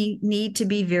 we need to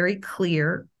be very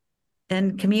clear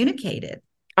and communicate it.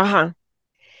 Uh-huh.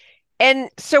 And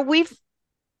so we've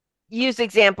used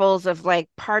examples of like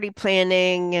party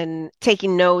planning and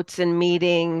taking notes in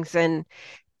meetings and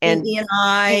AE and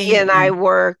I, DE&I and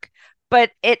work,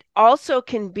 but it also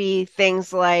can be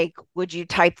things like, would you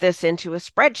type this into a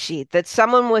spreadsheet that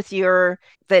someone with your,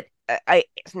 that I,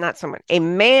 not someone, a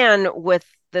man with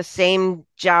the same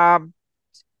job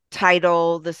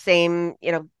title, the same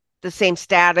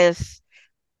status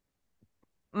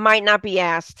might not be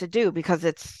asked to do because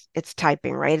it's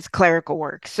typing, right? It's clerical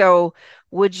work. So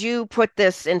would you put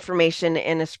this information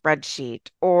in a spreadsheet,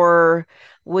 or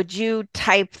would you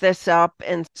type this up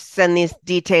and send these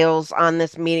details on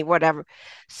this meeting, whatever?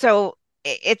 So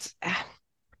it's,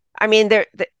 I mean,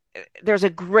 there's a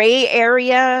gray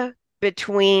area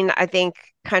between, I think,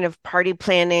 kind of party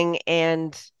planning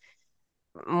and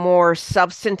more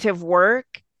substantive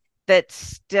work that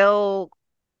still,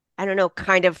 I don't know,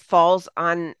 kind of falls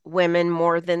on women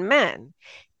more than men.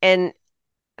 And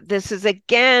this is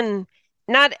again,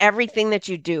 not everything that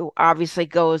you do obviously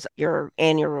goes your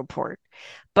annual report,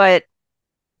 but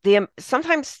the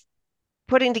sometimes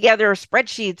putting together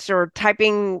spreadsheets or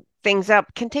typing things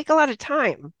up can take a lot of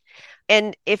time.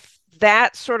 And if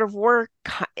that sort of work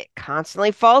it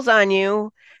constantly falls on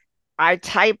you, I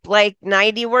type like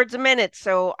 90 words a minute,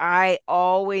 so I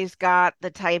always got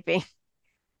the typing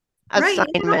right.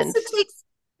 And assignments.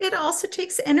 it also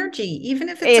takes energy, even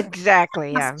if it's a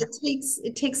Exactly, class. yeah.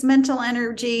 It takes mental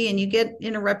energy, and you get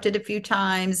interrupted a few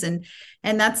times, and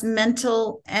that's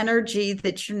mental energy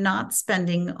that you're not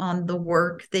spending on the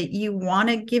work that you want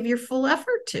to give your full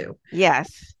effort to.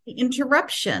 Yes. The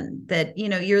interruption that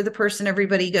you're the person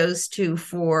everybody goes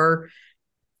to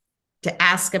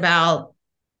ask about,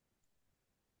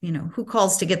 who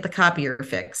calls to get the copier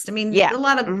fixed. I mean, Yeah. a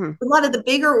lot of Hmm. a lot of the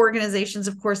bigger organizations,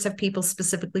 of course, have people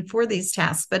specifically for these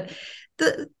tasks, but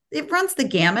it runs the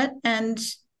gamut. And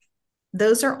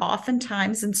those are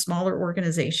oftentimes in smaller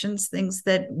organizations things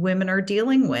that women are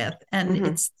dealing with, and Hmm.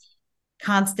 it's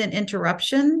constant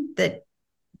interruption that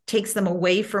takes them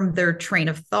away from their train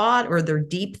of thought or their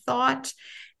deep thought.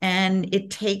 And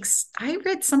it takes, I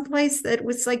read someplace that it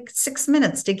was like 6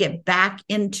 minutes to get back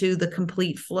into the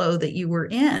complete flow that you were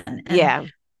in. And Yeah.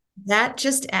 that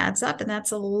just adds up. And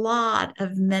that's a lot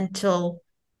of mental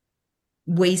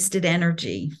wasted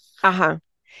energy. Uh-huh.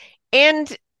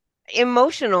 And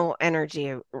emotional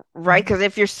energy, right? Because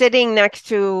if you're sitting next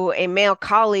to a male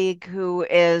colleague who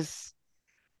is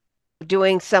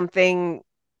doing something,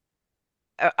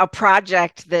 a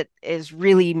project that is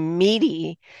really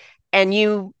meaty, and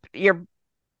your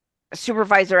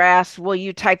supervisor asks, will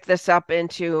you type this up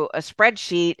into a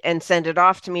spreadsheet and send it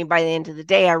off to me by the end of the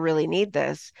day? I really need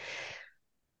this.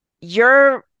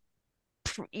 You're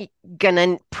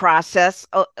gonna process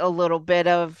a little bit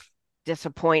of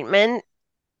disappointment,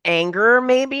 anger,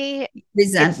 maybe. It's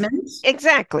Resentment.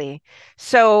 exactly.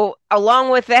 So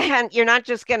along with that, you're not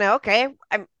just gonna, okay,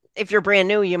 if you're brand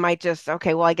new, you might just,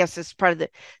 okay, well, I guess this is part of this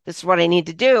is what I need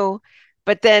to do.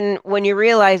 But then when you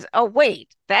realize, oh,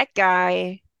 wait, that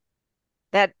guy,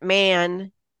 that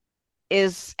man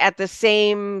is at the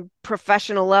same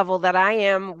professional level that I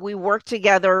am. We work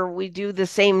together, we do the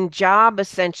same job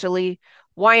essentially.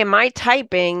 Why am I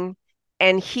typing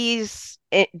and he's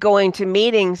going to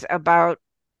meetings about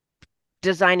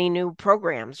designing new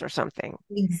programs or something?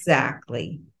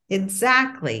 Exactly.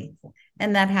 Exactly.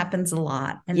 And that happens a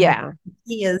lot. And Yeah.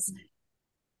 he is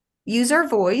use our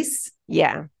voice,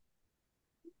 Yeah.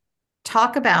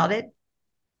 talk about it,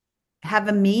 have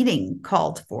a meeting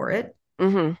called for it,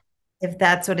 Hmm. if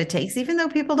that's what it takes, even though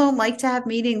people don't like to have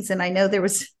meetings. And I know there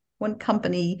was one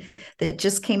company that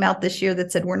just came out this year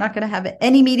that said, we're not going to have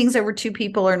any meetings over two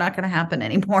people are not going to happen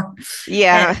anymore. And,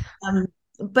 Yeah. um,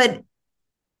 but,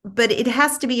 but it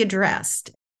has to be addressed.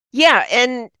 Yeah.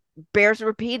 And bears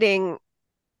repeating,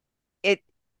 it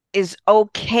is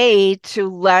okay to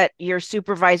let your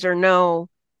supervisor know,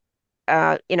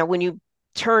 when you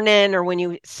turn in or when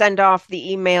you send off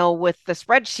the email with the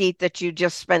spreadsheet that you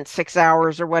just spent 6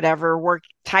 hours or whatever work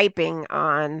typing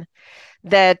on,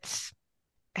 that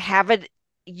have it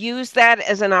use that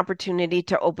as an opportunity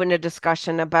to open a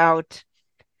discussion about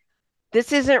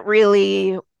this isn't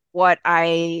really what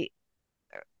I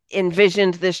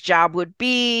envisioned this job would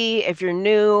be if you're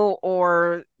new,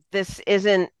 or this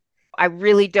isn't, I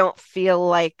really don't feel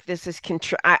like this is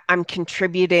I'm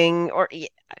contributing, or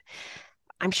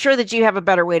I'm sure that you have a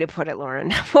better way to put it,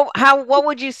 Lauren. What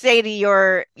would you say to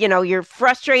you're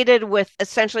frustrated with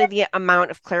essentially the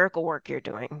amount of clerical work you're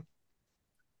doing?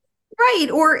 Right.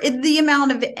 Or the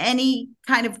amount of any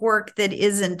kind of work that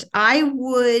isn't, I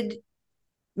would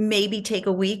maybe take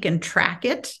a week and track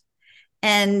it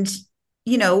and,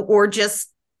 or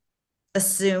just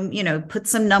assume, put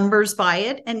some numbers by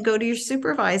it and go to your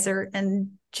supervisor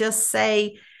and just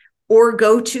say, or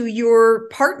go to your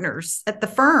partners at the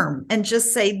firm and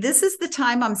just say, this is the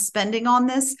time I'm spending on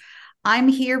this. I'm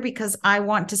here because I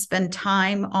want to spend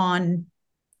time on,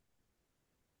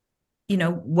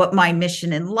 what my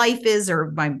mission in life is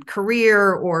or my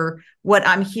career or what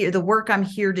I'm here, the work I'm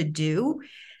here to do.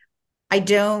 I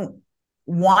don't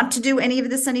want to do any of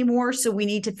this anymore. So we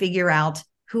need to figure out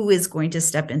who is going to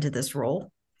step into this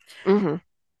role. Hmm.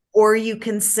 Or you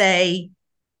can say,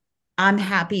 I'm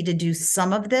happy to do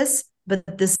some of this,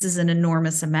 but this is an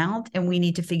enormous amount and we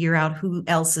need to figure out who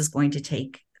else is going to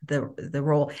take the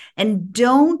role. And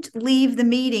don't leave the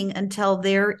meeting until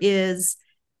there is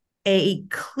a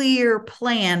clear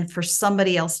plan for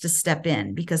somebody else to step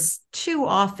in, because too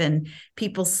often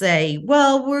people say,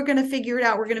 well, we're going to figure it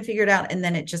out, and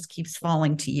then it just keeps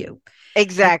falling to you. And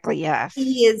Exactly, yes.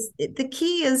 the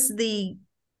key is the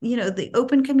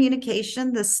open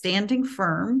communication, the standing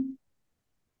firm,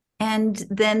 and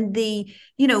then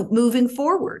moving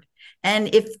forward.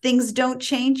 And if things don't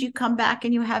change, you come back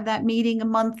and you have that meeting a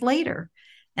month later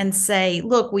and say,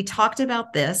 look, we talked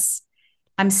about this.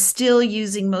 I'm still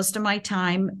using most of my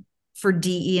time for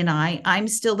DE and I. I'm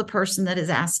still the person that is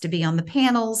asked to be on the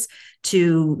panels,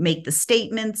 to make the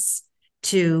statements,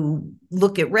 to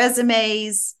look at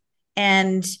resumes.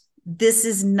 And this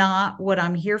is not what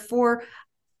I'm here for.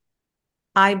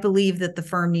 I believe that the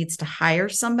firm needs to hire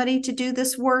somebody to do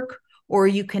this work, or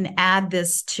you can add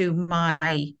this to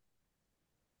my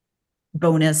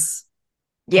bonus.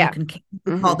 You Yeah. can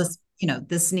Hmm. call this,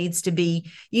 this needs to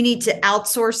be, you need to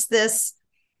outsource this,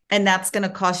 and that's going to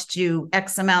cost you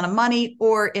X amount of money.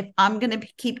 Or if I'm going to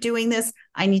keep doing this,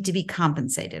 I need to be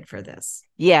compensated for this.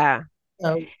 Yeah.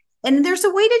 So, and there's a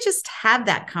way to just have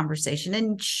that conversation.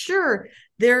 And sure,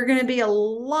 there are going to be a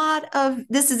lot of,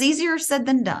 this is easier said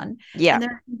than done. Yeah. And there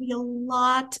are going to be a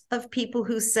lot of people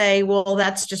who say, well,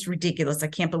 that's just ridiculous. I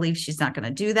can't believe she's not going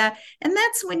to do that. And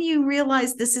that's when you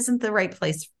realize this isn't the right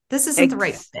place. This isn't the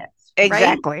right Ex fit, right?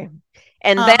 exactly.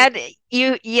 And Um, that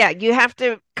you have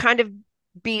to kind of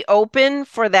be open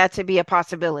for that to be a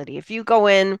possibility. If you go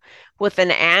in with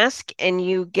an ask and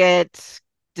you get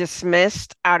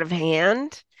dismissed out of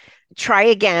hand, try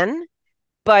again,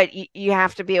 but you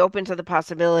have to be open to the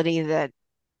possibility that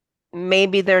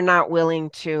maybe they're not willing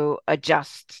to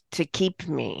adjust to keep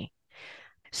me.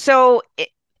 So,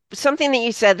 something that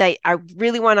you said that I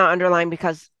really want to underline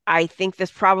because I think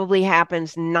this probably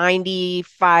happens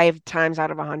 95 times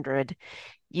out of 100.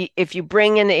 If you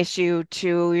bring an issue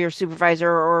to your supervisor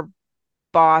or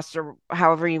boss or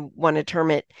however you want to term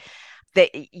it, that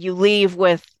you leave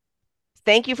with,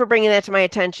 thank you for bringing that to my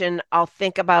attention. I'll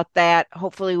think about that.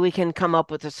 Hopefully we can come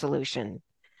up with a solution.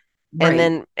 And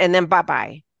right. then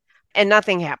bye-bye. And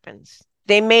nothing happens.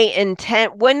 They may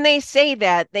intend when they say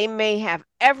that, they may have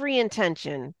every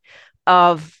intention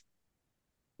of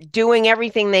doing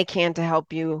everything they can to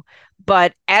help you.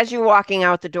 But as you're walking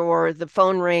out the door, the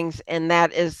phone rings, and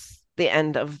that is the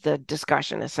end of the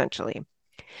discussion, essentially.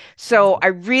 So I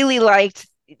really liked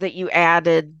that you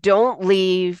added, don't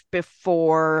leave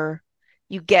before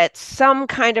you get some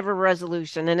kind of a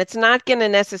resolution. And it's not going to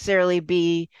necessarily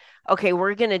be, okay,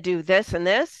 we're going to do this and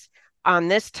this on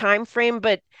this time frame.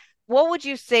 But what would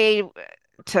you say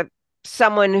to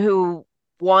someone who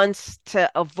wants to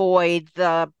avoid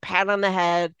the pat on the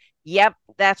head? Yep,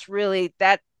 that's really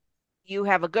that you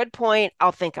have a good point.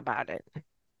 I'll think about it.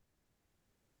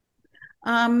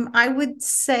 I would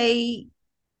say,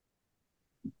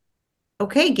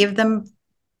 okay, give them,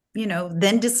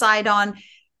 then decide on,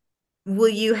 will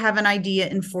you have an idea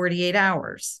in 48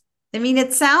 hours? I mean,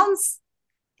 it sounds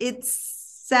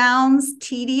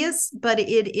tedious, but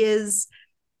it is,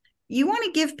 you want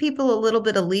to give people a little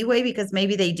bit of leeway because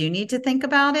maybe they do need to think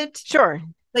about it, Sure.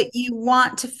 but you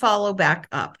want to follow back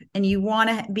up and you want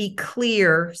to be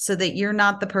clear so that you're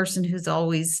not the person who's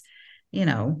always, you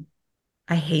know,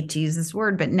 I hate to use this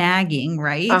word, but nagging,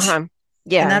 right? Uh-huh. And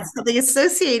Yeah. that's how they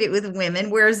associate it with women.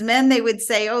 Whereas men, they would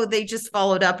say, oh, they just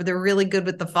followed up. They're really good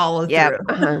with the follow Yep.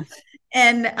 through. Uh-huh.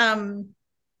 And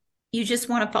you just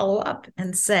want to follow up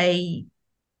and say,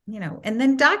 and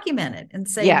then document it and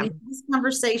say, we Yeah. had this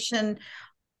conversation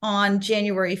on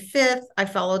January 5th. I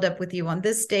followed up with you on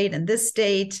this date and this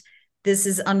date. This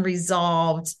is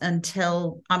unresolved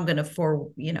until I'm going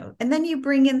to and then you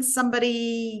bring in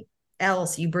somebody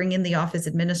else. You bring in the office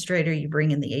administrator, you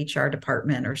bring in the HR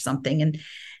department or something.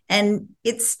 And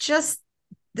it's just,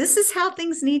 this is how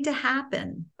things need to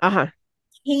happen. Uh-huh.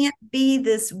 Can't be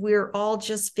this, we're all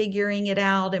just figuring it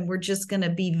out and we're just going to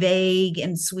be vague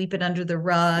and sweep it under the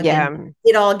rug and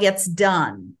Yeah. it all gets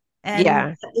done. And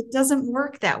Yeah. it doesn't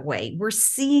work that way. We're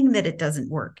seeing that it doesn't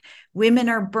work. Women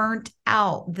are burnt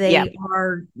out. Yep. They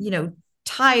are,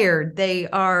 tired. They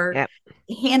are Yep.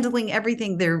 handling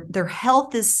everything. Their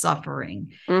health is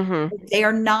suffering. Mm-hmm. They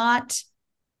are not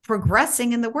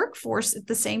progressing in the workforce at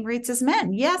the same rates as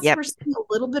men. Yes, Yep. we're seeing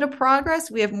a little bit of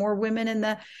progress. We have more women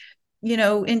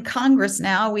in Congress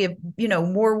now. We have,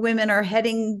 more women are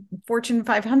heading Fortune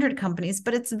 500 companies,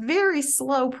 but it's very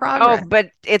slow Oh, progress. but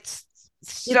it's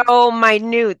It's so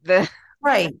minute, the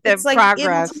right. the It's like it'll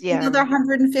progress. take Yeah. another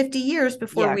 150 years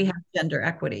before Yeah. we have gender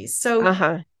equity. So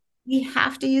Uh-huh. we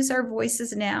have to use our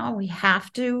voices now. We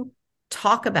have to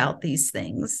talk about these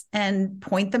things and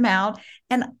point them out.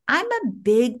 And I'm a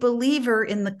big believer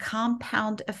in the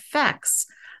compound effects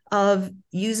of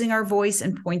using our voice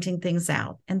and pointing things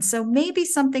out. And so maybe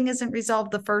something isn't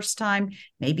resolved the first time.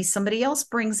 Maybe somebody else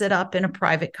brings it up in a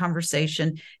private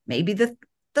conversation. Maybe the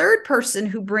third person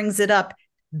who brings it up,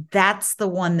 that's the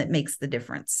one that makes the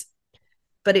difference.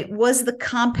 But it was the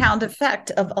compound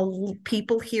effect of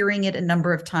people hearing it a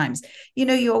number of times.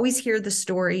 You always hear the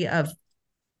story of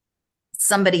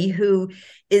somebody who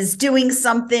is doing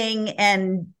something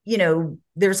and,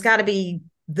 there's got to be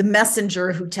the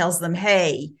messenger who tells them,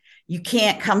 hey, you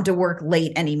can't come to work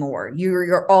late anymore.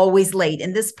 You're always late.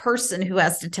 And this person who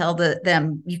has to tell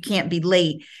them you can't be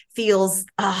late feels,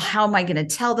 oh, how am I going to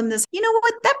tell them this? You know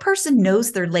what? That person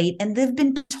knows they're late and they've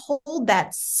been told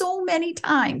that so many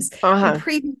times in Uh-huh.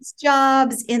 previous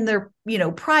jobs, in their,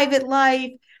 private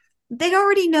life. They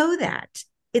already know that.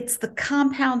 It's the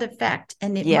compound effect.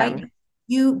 And it Yeah. might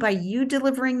by you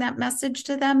delivering that message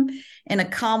to them in a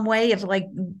calm way of like,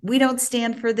 we don't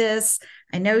stand for this.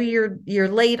 I know you're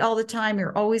late all the time.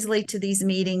 You're always late to these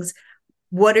meetings.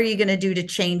 What are you going to do to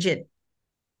change it?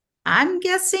 I'm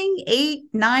guessing 8,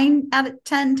 9 out of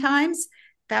 10 times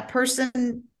that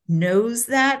person knows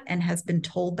that and has been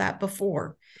told that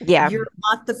before. Yeah. You're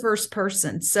not the first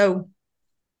person. So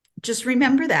just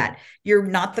remember that you're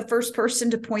not the first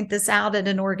person to point this out at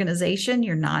an organization.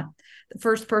 You're not the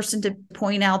first person to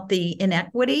point out the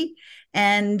inequity.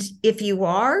 And if you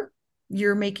are,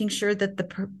 you're making sure that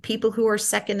the people who are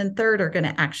second and third are going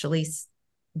to actually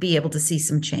be able to see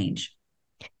some change.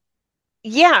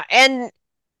 Yeah, and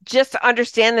just to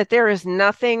understand that there is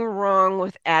nothing wrong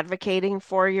with advocating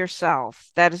for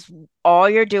yourself. That is all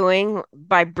you're doing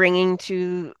by bringing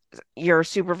to your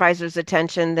supervisor's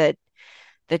attention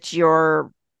that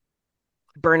you're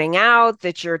burning out,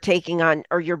 that you're taking on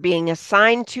or you're being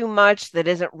assigned too much that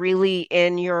isn't really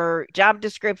in your job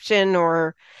description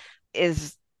or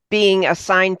is being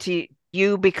assigned to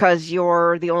you because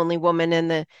you're the only woman in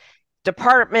the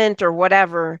department or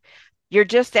whatever. You're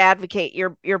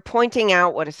pointing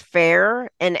out what is fair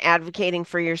and advocating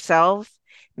for yourself.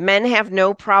 Men have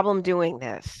no problem doing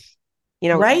this.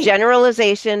 Right.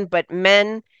 Generalization, but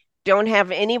men don't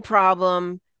have any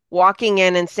problem walking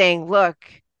in and saying, look,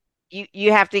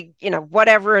 you have to,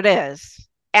 whatever it is,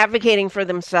 advocating for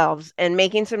themselves and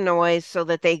making some noise so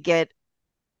that they get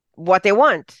what they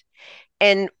want.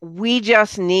 And we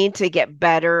just need to get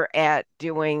better at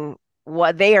doing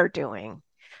what they are doing.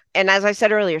 And as I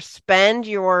said earlier, spend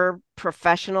your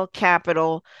professional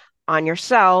capital on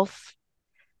yourself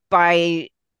by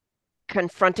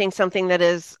confronting something that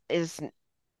is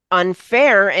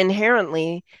unfair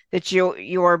inherently, that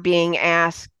you're being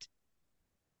asked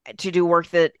to do work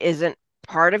that isn't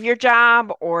part of your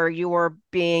job, or you are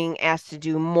being asked to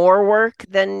do more work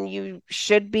than you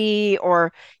should be,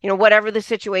 or whatever the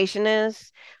situation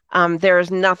is. There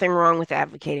is nothing wrong with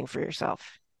advocating for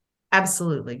yourself.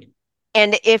 Absolutely.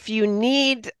 And if you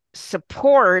need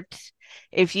support,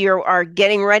 if you are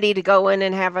getting ready to go in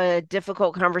and have a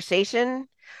difficult conversation,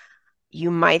 you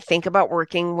might think about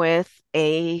working with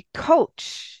a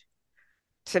coach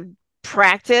to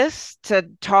practice, to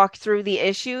talk through the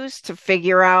issues, to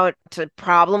figure out, to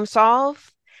problem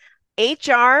solve.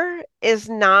 HR is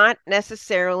not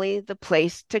necessarily the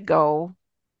place to go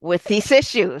with these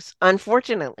issues,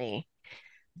 unfortunately.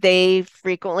 They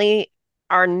frequently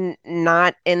are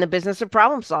not in the business of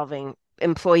problem solving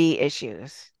employee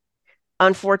issues.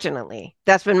 Unfortunately,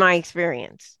 that's been my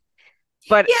experience.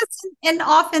 But Yes, and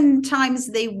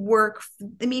oftentimes they work,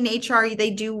 I mean, HR,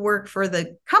 they do work for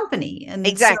the company. And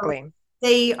so exactly.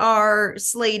 they are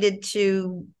slated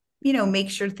to, make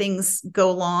sure things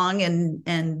go along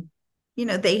and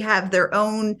they have their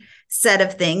own set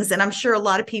of things. And I'm sure a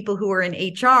lot of people who are in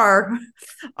HR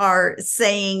are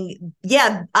saying,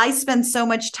 yeah, I spend so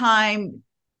much time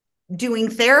doing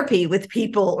therapy with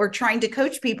people or trying to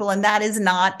coach people, and that is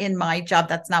not in my job.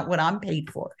 That's not what I'm paid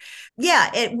for.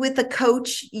 With a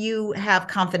coach, you have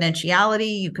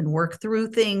confidentiality, you can work through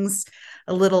things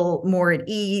a little more at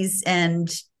ease, and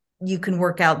you can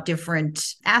work out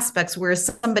different aspects,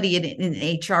 whereas somebody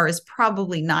in HR is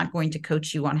probably not going to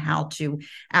coach you on how to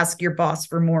ask your boss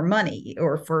for more money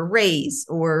or for a raise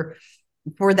or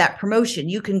for that promotion.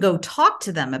 You can go talk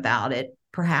to them about it,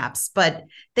 perhaps, but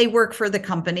they work for the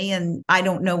company, and I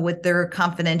don't know what their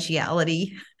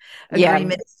confidentiality Yeah.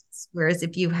 agreement is. Whereas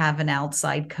if you have an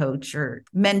outside coach or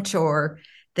mentor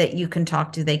that you can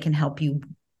talk to, they can help you.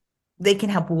 They can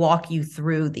help walk you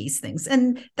through these things.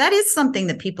 And that is something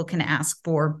that people can ask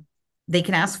for. They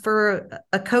can ask for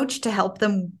a coach to help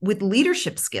them with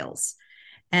leadership skills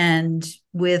and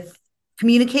with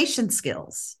communication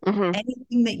skills, Hmm.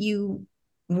 anything that you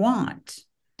want.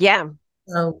 Yeah.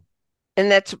 So And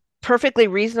that's perfectly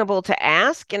reasonable to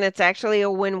ask. And it's actually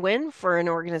a win-win for an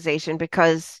organization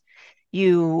because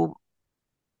you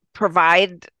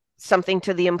provide something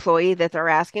to the employee that they're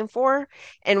asking for.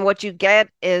 And what you get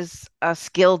is a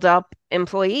skilled up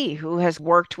employee who has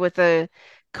worked with a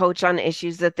coach on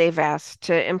issues that they've asked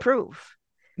to improve.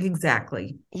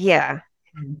 exactly. Yeah.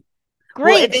 Well,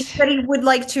 if Great. anybody would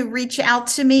like to reach out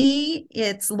to me,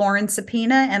 it's Lauren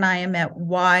Sapina, and I am at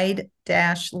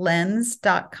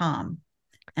wide-lens.com,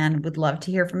 and would love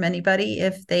to hear from anybody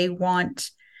if they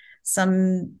want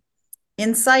some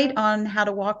insight on how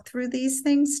to walk through these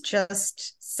things.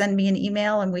 Just send me an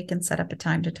email and we can set up a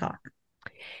time to talk.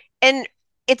 And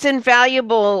it's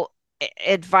invaluable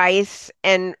advice.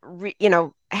 And,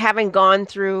 having gone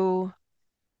through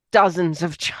dozens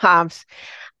of jobs,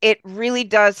 it really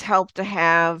does help to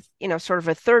have, sort of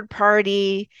a third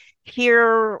party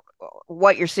hear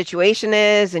what your situation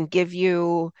is and give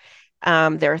you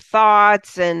their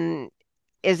thoughts. And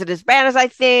is it as bad as I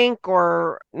think?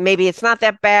 Or maybe it's not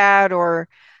that bad? Or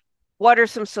what are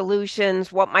some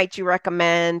solutions? What might you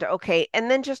recommend? Okay.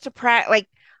 And then just to like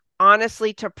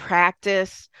honestly, to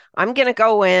practice, I'm going to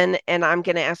go in and I'm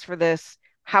going to ask for this.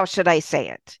 How should I say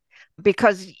it?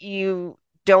 Because you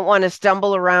don't want to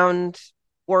stumble around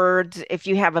words if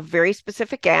you have a very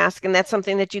specific ask, and that's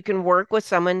something that you can work with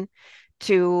someone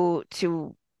to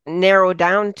narrow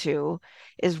down to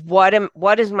is what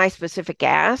is my specific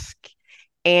ask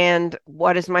and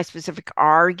what is my specific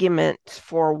argument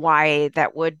for why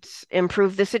that would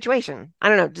improve the situation. I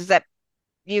don't know.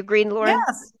 You agree, Lauren?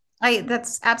 Yes,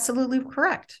 that's absolutely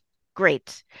correct.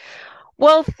 Great.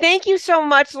 Well, thank you so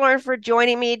much, Lauren, for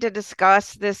joining me to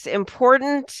discuss this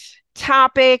important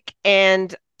topic.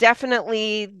 And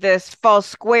definitely this falls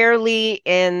squarely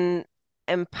in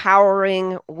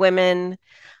empowering women.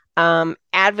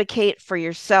 Advocate for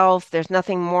yourself. There's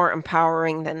nothing more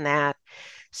empowering than that.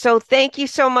 So thank you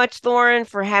so much, Lauren,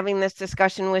 for having this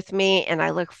discussion with me. And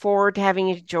I look forward to having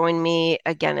you join me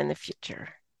again in the future.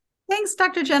 Thanks,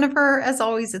 Dr. Jennifer. As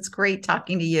always, it's great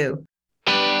talking to you.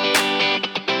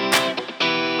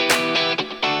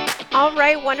 All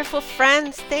right, wonderful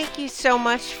friends. Thank you so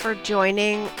much for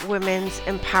joining Women's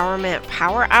Empowerment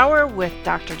Power Hour with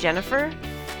Dr. Jennifer.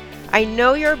 I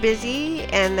know you're busy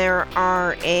and there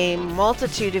are a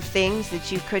multitude of things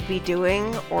that you could be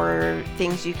doing or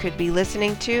things you could be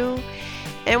listening to,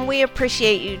 and we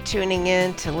appreciate you tuning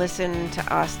in to listen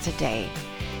to us today.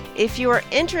 If you are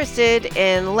interested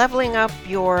in leveling up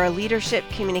your leadership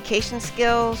communication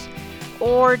skills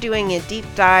or doing a deep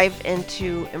dive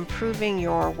into improving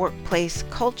your workplace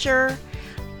culture,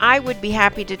 I would be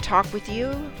happy to talk with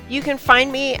you. You can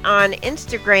find me on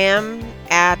Instagram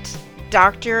at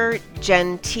Dr.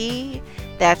 Jen T.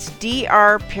 That's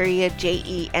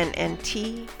Dr.Jennnt.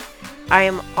 I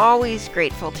am always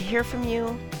grateful to hear from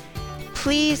you.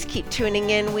 Please keep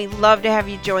tuning in. We love to have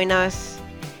you join us.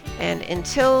 And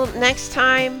until next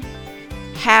time,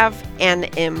 have an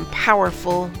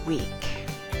empowerful week.